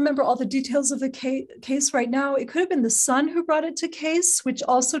I don't remember all the details of the case right now. It could have been the son who brought it to case, which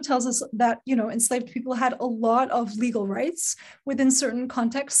also tells us that, enslaved people had a lot of legal rights within certain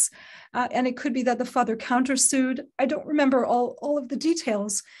contexts. And it could be that the father countersued. I don't remember all of the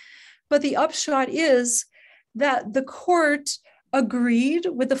details. But the upshot is that the court agreed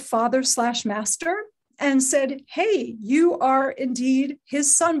with the father/master and said, hey, you are indeed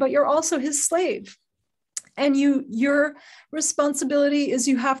his son, but you're also his slave. And your responsibility is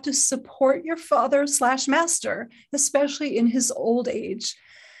you have to support your father/master, especially in his old age.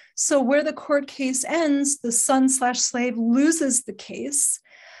 So where the court case ends, the son/slave loses the case,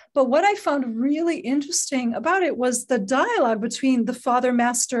 But what I found really interesting about it was the dialogue between the father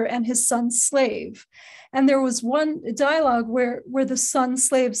master and his son slave. And there was one dialogue where the son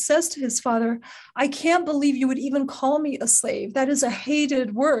slave says to his father, I can't believe you would even call me a slave. That is a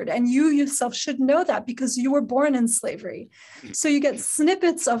hated word. And you yourself should know that because you were born in slavery. So you get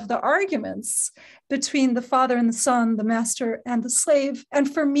snippets of the arguments between the father and the son, the master and the slave. And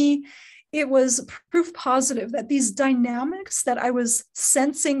for me, it was proof positive that these dynamics that I was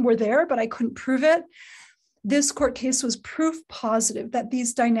sensing were there, but I couldn't prove it. This court case was proof positive that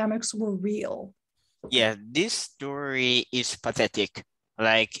these dynamics were real. Yeah, this story is pathetic.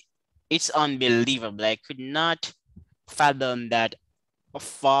 Like, it's unbelievable. I could not fathom that a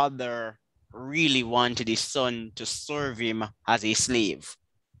father really wanted his son to serve him as a slave.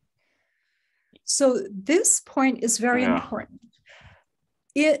 So this point is very important.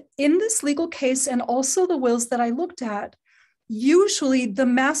 In this legal case, and also the wills that I looked at, usually the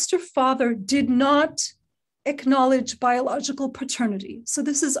master father did not acknowledge biological paternity. So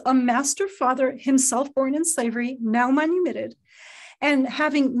this is a master father, himself born in slavery, now manumitted, and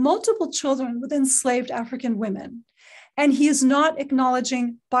having multiple children with enslaved African women. And he is not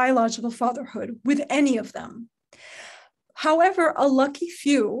acknowledging biological fatherhood with any of them. However, a lucky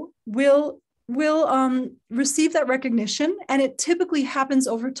few will receive that recognition, and it typically happens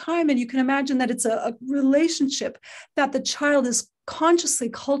over time. And you can imagine that it's a relationship that the child is consciously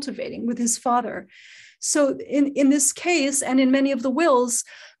cultivating with his father. So in this case, and in many of the wills,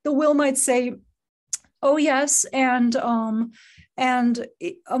 the will might say, oh yes, and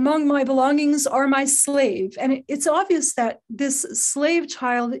among my belongings are my slave. And it's obvious that this slave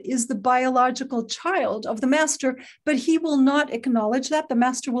child is the biological child of the master, but he will not acknowledge that. The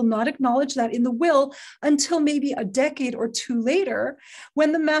master will not acknowledge that in the will until maybe a decade or two later,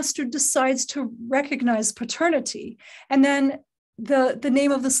 when the master decides to recognize paternity. And then the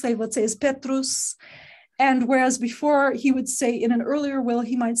name of the slave, let's say, is Petrus. And whereas before he would say in an earlier will,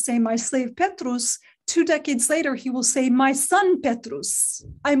 he might say, my slave Petrus, 2 decades later, he will say, my son Petrus.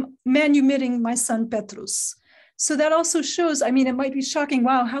 I'm manumitting my son Petrus. So that also shows, I mean, it might be shocking,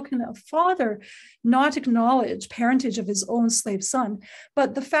 wow, how can a father not acknowledge parentage of his own slave son?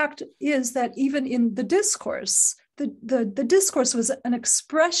 But the fact is that even in the discourse, the discourse was an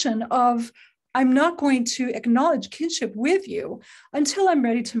expression of, I'm not going to acknowledge kinship with you until I'm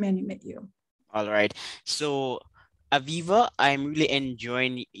ready to manumit you. All right. So, Aviva, I'm really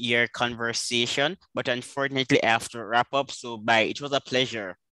enjoying your conversation, but unfortunately I have to wrap up. So bye. It was a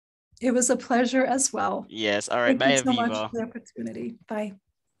pleasure. It was a pleasure as well. Yes. All right. Thank Bye, you so much Aviva. for the opportunity. Bye.